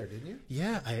award there, didn't you?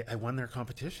 Yeah, I won their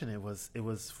competition. It was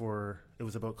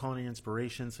about culinary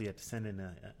inspiration. So you had to send in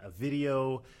a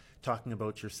video talking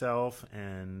about yourself,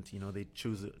 and they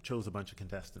chose a bunch of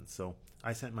contestants. So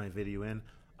I sent my video in.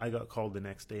 I got called the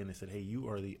next day, and they said, "Hey, you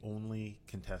are the only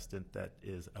contestant that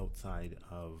is outside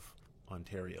of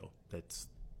Ontario that's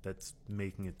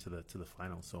making it to the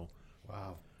final." So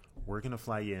Wow. we're gonna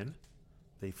fly you in.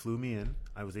 They flew me in.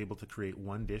 I was able to create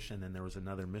one dish, and then there was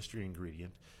another mystery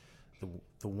ingredient.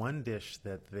 The one dish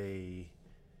that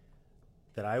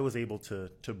I was able to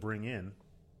bring in,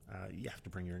 you have to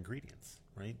bring your ingredients,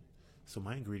 right? So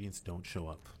my ingredients don't show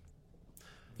up.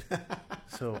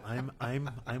 So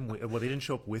well, they didn't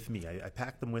show up with me. I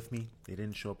packed them with me. They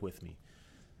didn't show up with me.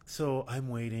 So I'm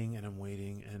waiting,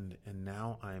 and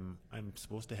now I'm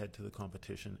supposed to head to the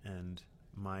competition, and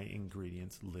my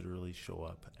ingredients literally show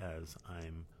up as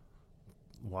I'm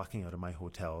walking out of my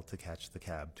hotel to catch the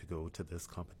cab to go to this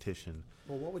competition.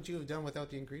 Well, what would you have done without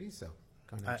the ingredients, though?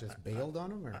 Kind of just bailed on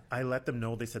them, or? I let them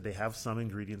know. They said they have some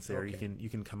ingredients there. Okay. You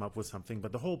can come up with something.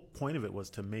 But the whole point of it was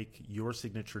to make your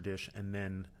signature dish and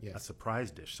then Yes. a surprise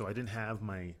dish. So I didn't have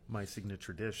my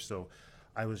signature dish. So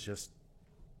I was just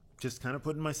kind of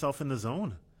putting myself in the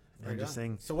zone and Right just on.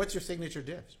 saying, So what's your signature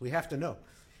dish? We have to know.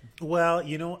 well,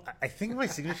 I think my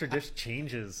signature dish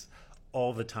changes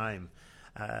all the time.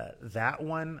 That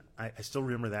one, I still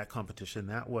remember that competition.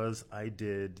 That was, I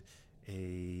did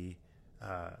a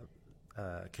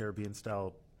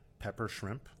Caribbean-style pepper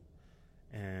shrimp,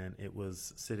 and it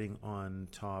was sitting on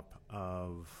top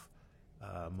of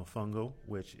mofongo,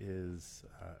 which is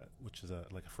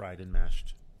like a fried and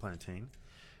mashed plantain,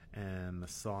 and the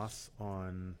sauce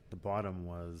on the bottom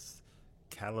was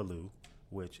callaloo,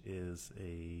 which is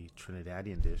a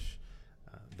Trinidadian dish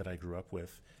that I grew up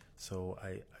with. So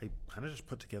I kind of just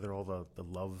put together all the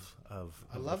love of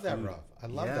I love the that, food. Rob. I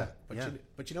love Yeah, that. But yeah.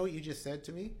 but you know what you just said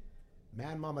to me?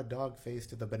 Man, mama, dog face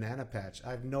to the banana patch.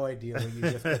 I have no idea what you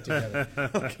just put together.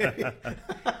 Okay.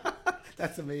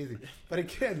 That's amazing. But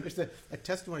again, there's a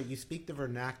testimony. You speak the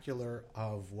vernacular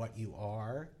of what you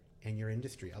are and your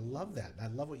industry. I love that. I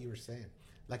love what you were saying.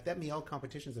 Like that Miel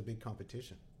competition is a big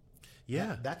competition.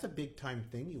 Yeah. That's a big time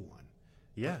thing you won.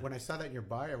 Yeah. When I saw that in your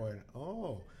bio, I went,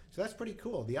 oh. So that's pretty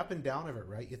cool. The up and down of it,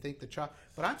 right? You think the chop.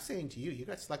 But I'm saying to you, you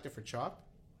got selected for chop.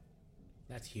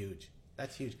 That's huge.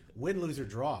 That's huge. Win, lose, or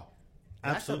draw.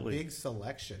 That's Absolutely. a big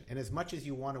selection. And as much as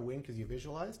you want to win because you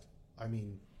visualized, I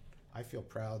mean, I feel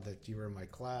proud that you were in my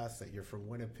class, that you're from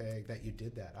Winnipeg, that you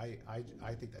did that.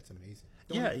 I think that's amazing.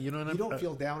 Yeah, you know, and you don't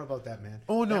feel down about that, man.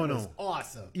 Oh, no, That no. was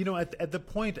awesome. At the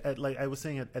point, like I was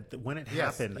saying, when it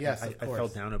Yes, happened, yes, I of course.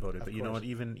 felt down about it. Of But you know course.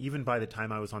 what? Even by the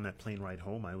time I was on that plane ride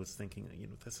home, I was thinking,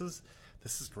 this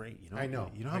is great. I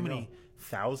know. You know how I many know.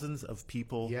 thousands of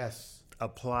people Yes.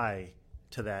 apply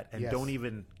to that and Yes. don't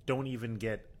even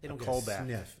get They a don't get call a back.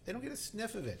 sniff. They don't get a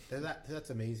sniff of it. That's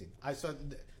amazing. I saw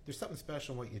there's something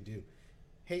special in what you do.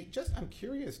 Hey, I'm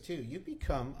curious too. You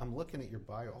become. I'm looking at your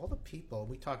bio. All the people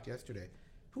we talked yesterday.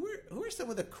 Who are some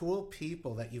of the cool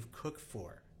people that you've cooked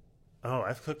for? Oh,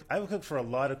 I've cooked for a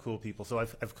lot of cool people. So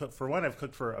I've cooked for one. I've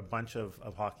cooked for a bunch of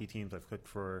hockey teams. I've cooked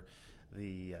for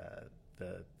the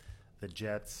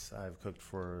Jets. I've cooked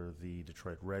for the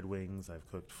Detroit Red Wings. I've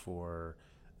cooked for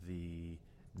the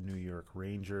New York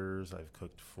Rangers. I've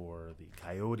cooked for the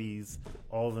Coyotes.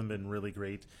 All of them been really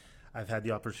great. I've had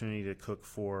the opportunity to cook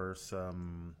for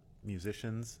some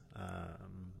musicians.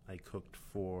 I cooked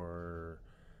for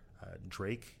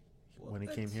Drake when he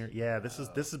came here. Yeah, this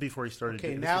is before he started.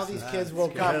 Okay, this now is- these kids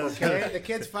woke up. Okay, the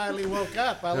kids finally woke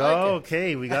up. I like it.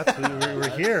 Okay, we're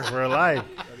here. We're alive.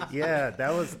 Yeah,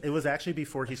 it was actually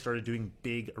before he started doing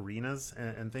big arenas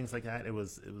and things like that. It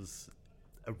was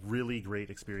a really great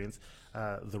experience.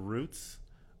 The Roots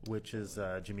which is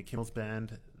Jimmy Kimmel's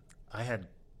band. I had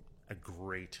a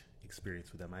great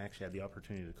experience with them. I actually had the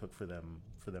opportunity to cook for them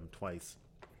twice.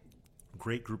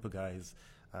 Great group of guys.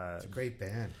 It's a great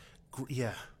band.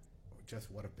 Yeah. Just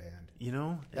what a band. You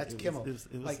know? That's Kimmel.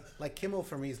 It was like Kimmel,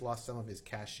 for me, has lost some of his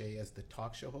cachet as the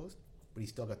talk show host, but he's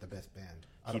still got the best band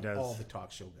out He of does. all the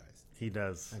talk show guys. he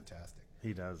does. Fantastic.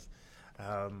 He does.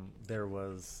 There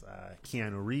was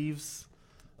Keanu Reeves.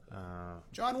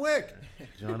 John Wick.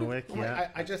 John Wick, Oh my- yeah.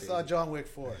 I just saw John Wick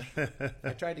 4. I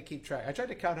tried to keep track. I tried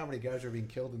to count how many guys were being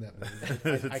killed in that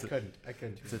movie. I couldn't.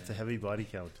 It's a heavy body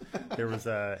count. There was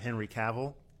Henry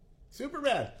Cavill,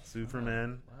 Superman.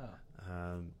 Superman.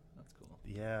 Wow, that's cool.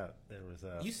 Yeah, there was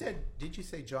Did you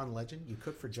say John Legend? You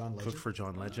cooked for John Legend? Cook for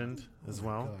John Legend as Oh my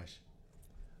well. Gosh.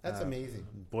 That's amazing.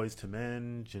 Boys to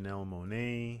Men, Janelle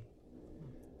Monáe.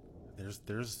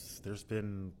 There's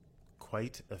been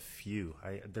quite a few.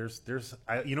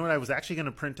 You know what? I was actually going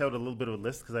to print out a little bit of a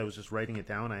list because I was just writing it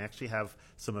down. I actually have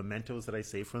some mementos that I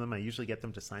save from them. I usually get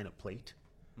them to sign a plate,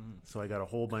 so I got a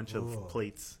whole bunch Cool. of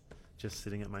plates just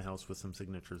sitting at my house with some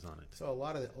signatures on it. So a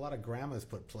lot of grandmas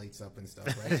put plates up and stuff,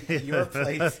 right? Your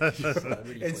plates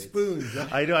Celebrity and plates. spoons.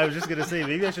 I know. I was just going to say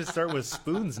maybe I should start with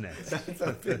spoons next.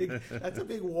 That's a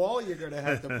big wall you're going to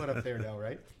have to put up there now,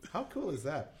 right? How cool is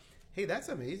that? Hey, that's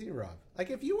amazing, Rob.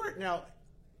 Like if you were now,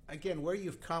 again, where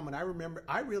you've come, and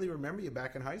I really remember you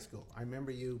back in high school. I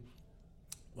remember you,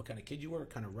 what kind of kid you were, what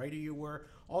kind of writer you were,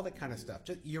 all that kind of stuff.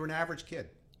 You're an average kid,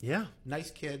 Yeah. nice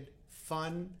kid,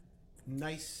 fun,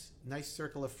 nice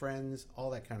circle of friends, all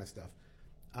that kind of stuff.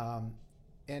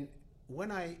 And when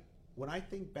I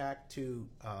think back to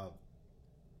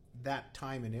that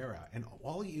time and era, and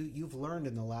all you've learned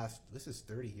in the last, this is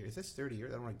 30 years. Is this 30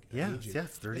 years? I don't want to age you. Yeah,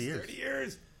 it's 30 years. 30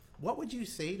 years. What would you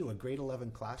say to a grade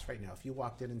 11 class right now if you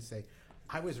walked in and say,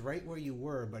 I was right where you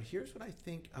were, but here's what I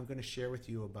think I'm going to share with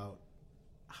you about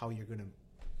how you're going to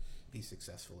be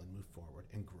successful and move forward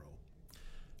and grow?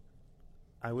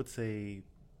 I would say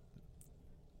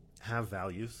have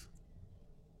values,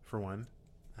 for one.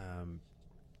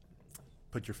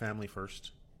 Put your family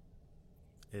first.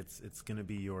 It's going to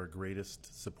be your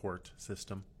greatest support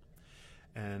system.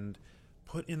 And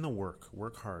put in the work.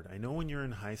 Work hard. I know when you're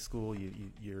in high school,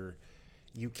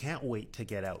 you can't wait to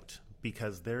get out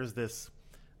because there's this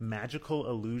magical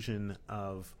illusion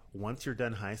of once you're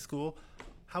done high school,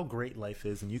 how great life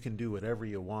is, and you can do whatever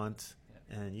you want.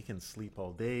 And you can sleep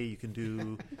all day. You can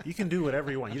do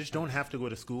whatever you want. You just don't have to go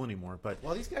to school anymore. But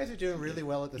Well, these guys are doing really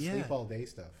well at the Yeah. sleep all day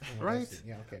stuff. from what I've right, seen.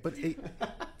 Yeah, okay. but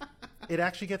it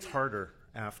actually gets harder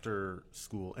after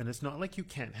school, and it's not like you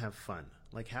can't have fun.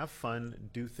 Like have fun,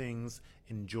 do things,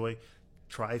 enjoy,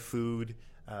 try food,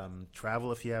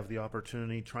 travel if you have the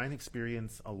opportunity. Try and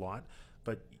experience a lot.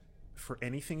 But for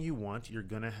anything you want, you're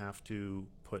gonna have to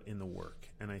put in the work.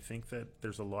 And I think that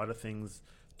there's a lot of things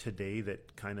today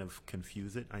that kind of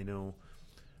confuse it. I know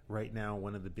right now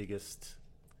one of the biggest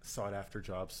sought after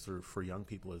jobs for young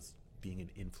people is being an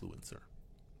influencer.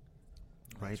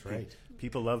 Right? That's right.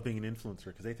 People love being an influencer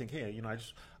because they think, hey,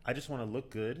 I just want to look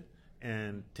good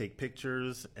and take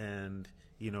pictures and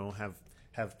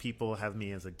have people have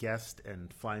me as a guest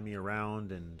and fly me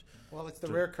around and Well, it's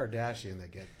the rare Kardashian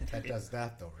that does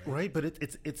that, though, right? right. But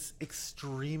it's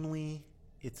extremely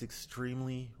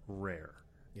rare.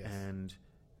 Yes. And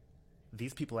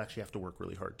these people actually have to work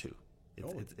really hard too.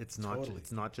 It's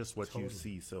not just what you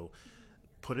see. So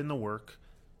put in the work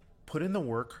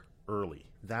early.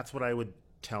 That's what I would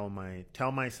tell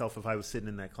myself if I was sitting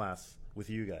in that class with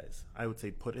you guys. I would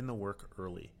say put in the work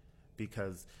early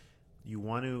because you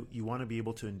want to be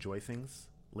able to enjoy things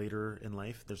later in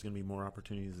life. There's going to be more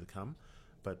opportunities to come,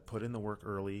 but put in the work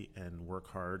early and work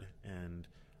hard, and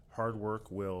hard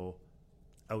work will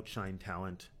outshine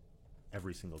talent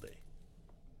every single day.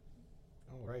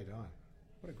 Oh, right on.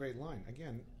 What a great line.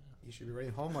 Again, you should be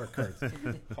writing Hallmark cards.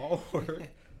 Hallmark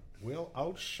will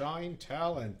outshine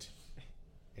talent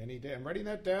any day. I'm writing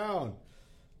that down.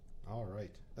 All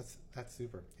right. That's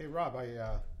super. Hey, Rob,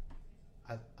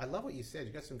 I love what you said.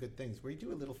 You got some good things. We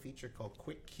do a little feature called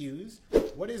Quick Cues.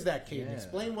 What is that, Caden? Yeah.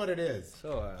 Explain what it is.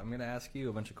 So I'm going to ask you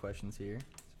a bunch of questions here.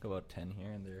 Let's go about 10 here,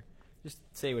 and they're just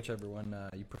say whichever one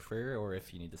you prefer, or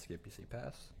if you need to skip, you say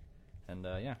pass. And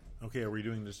yeah. Okay, are we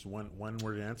doing just one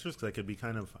word answers? Because I could be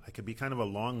kind of a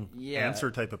long Yeah.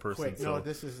 answer type of person. Quick. So, No,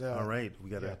 this is all right. We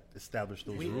got to yeah. establish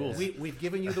those rules. We've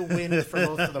given you the win for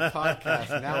most of the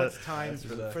podcast. Now it's time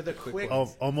for the quick.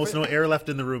 Almost no air left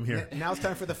in the room here. Now it's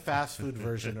time for the fast food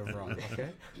version of Rob. Okay.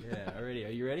 Yeah, already. Are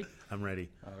you ready? I'm ready.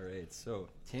 All right. So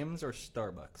Tim's or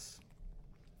Starbucks?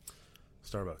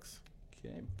 Starbucks.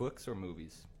 Okay. Books or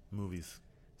movies? Movies.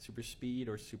 Super speed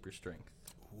or super strength?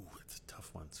 Ooh, it's a tough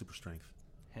one. Super strength.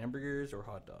 Hamburgers or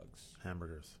hot dogs?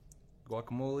 Hamburgers.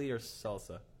 Guacamole or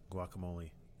salsa?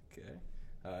 Guacamole. Okay.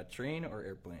 Train or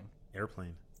airplane?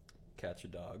 Airplane. Cats or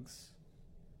dogs?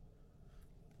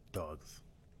 Dogs.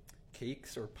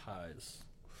 Cakes or pies?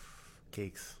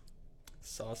 Cakes.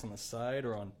 Sauce on the side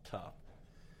or on top?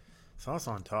 Sauce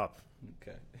on top.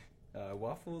 Okay.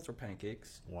 Waffles or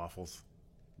pancakes? Waffles.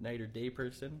 Night or day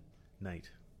person? Night.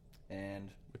 And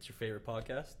what's your favorite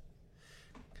podcast?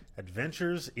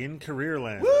 Adventures in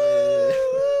Careerland.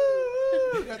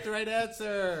 You got the right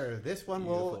answer. This one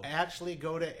will Beautiful. actually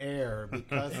go to air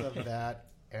because of that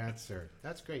answer.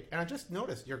 That's great. And I just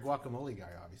noticed you're a guacamole guy,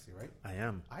 obviously, right? I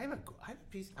am. I have a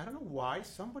piece. I don't know why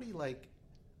somebody like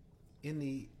in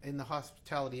the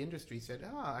hospitality industry said,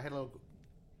 I had a little.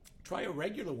 Try a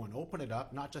regular one. Open it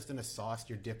up, not just in a sauce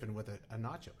you're dipping with a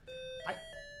nacho.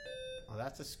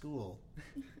 That's a school.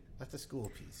 That's a school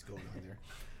piece going on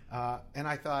there. And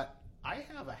I thought, I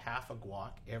have a half a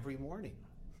guac every morning,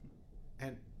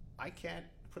 and I can't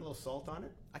put a little salt on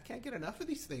it. I can't get enough of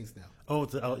these things now. Oh,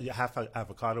 it's half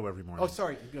avocado every morning. Oh,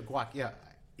 sorry, guac. Yeah.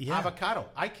 Yeah. Avocado.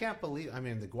 I can't believe. I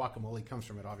mean, the guacamole comes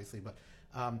from it, obviously, but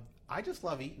I just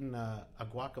love eating a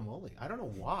guacamole. I don't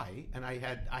know why, and I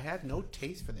had no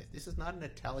taste for this. This is not an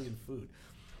Italian food,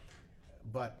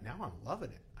 but now I'm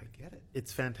loving it. I get it.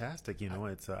 It's fantastic.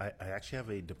 I actually have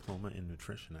a diploma in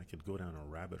nutrition. I could go down a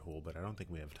rabbit hole, but I don't think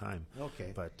we have time.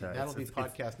 Okay, but that'll be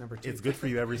podcast number 2. It's good for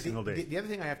you every single day. The other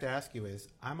thing I have to ask you is,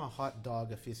 I'm a hot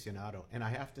dog aficionado, and I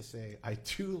have to say, I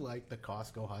do like the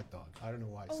Costco hot dog. I don't know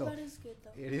why. Oh, that is good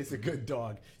though. It is a good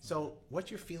dog. So,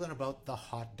 what's your feeling about the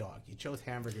hot dog? You chose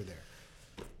hamburger there.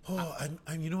 Oh,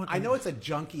 I'm. You know what? I know it's a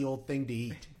junky old thing to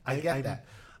eat. I get that.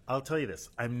 I'll tell you this.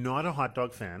 I'm not a hot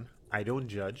dog fan. I don't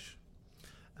judge.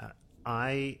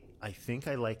 I think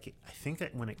I like it. I think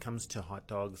that when it comes to hot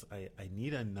dogs, I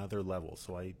need another level.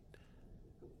 So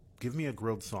give me a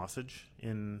grilled sausage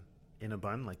in a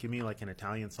bun. Like, give me like an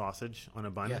Italian sausage on a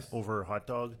bun over a hot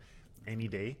dog any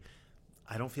day.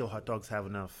 I don't feel hot dogs have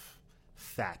enough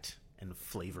fat and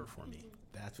flavor for me.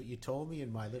 That's what you told me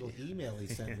in my little email he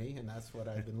sent me, and that's what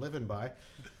I've been living by.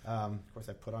 Of course,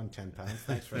 I put on 10 pounds.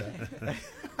 Thanks for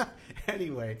that.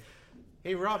 Anyway,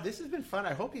 hey, Rob, this has been fun.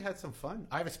 I hope you had some fun.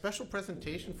 I have a special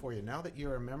presentation for you now that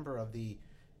you're a member of the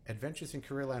Adventures in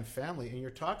Careerland family, and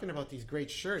you're talking about these great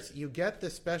shirts. You get the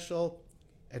special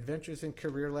Adventures in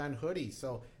Careerland hoodie.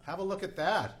 So have a look at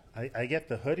that. I get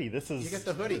the hoodie. You get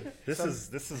the hoodie. This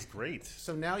is great.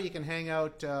 So now you can hang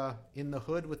out in the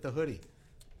hood with the hoodie.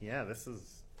 Yeah, this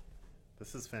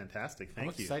is fantastic.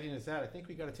 Thank you. How exciting is that? I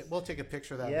think we'll take a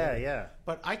picture of that. Yeah, later. yeah.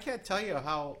 But I can't tell you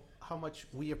how much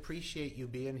we appreciate you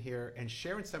being here and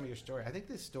sharing some of your story. I think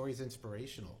this story is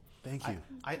inspirational. Thank you.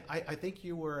 I think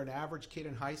you were an average kid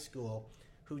in high school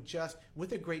who just,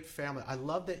 with a great family. I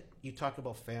love that you talk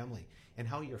about family and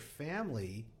how your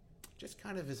family just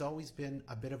kind of has always been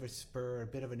a bit of a spur, a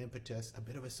bit of an impetus, a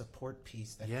bit of a support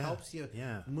piece that helps you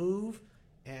move.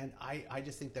 And I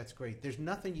just think that's great. There's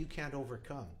nothing you can't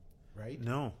overcome, right?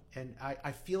 No. And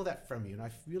I feel that from you. And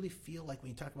I really feel like when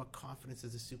you talk about confidence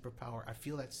as a superpower, I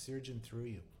feel that surging through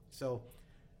you. So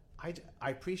I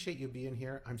appreciate you being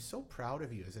here. I'm so proud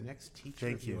of you as an ex-teacher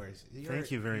of yours.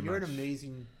 Thank you very much. You're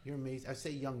amazing. I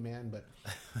say young man, but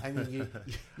I mean,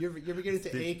 you're beginning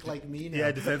to ache like me now. Yeah,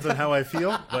 it depends on how I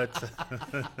feel, but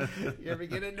you're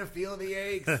beginning to feel the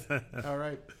aches. All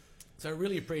right. So I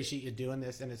really appreciate you doing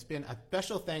this, and it's been a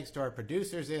special thanks to our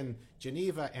producers in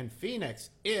Geneva and Phoenix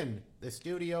in the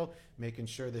studio, making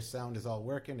sure the sound is all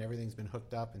working, everything's been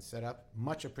hooked up and set up.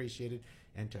 Much appreciated.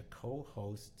 And to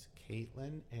co-hosts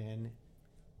Caitlin and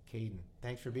Caden,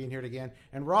 thanks for being here again.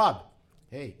 And Rob,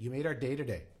 hey, you made our day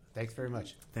today. Thanks very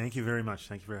much. Thank you very much.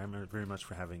 Thank you very much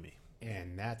for having me.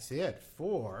 And that's it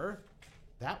for,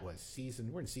 we're in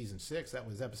season 6. That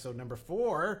was episode number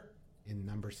 4 in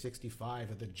number 65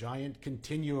 of the giant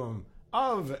continuum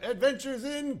of Adventures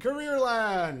in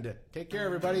Careerland. Take care,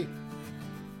 everybody.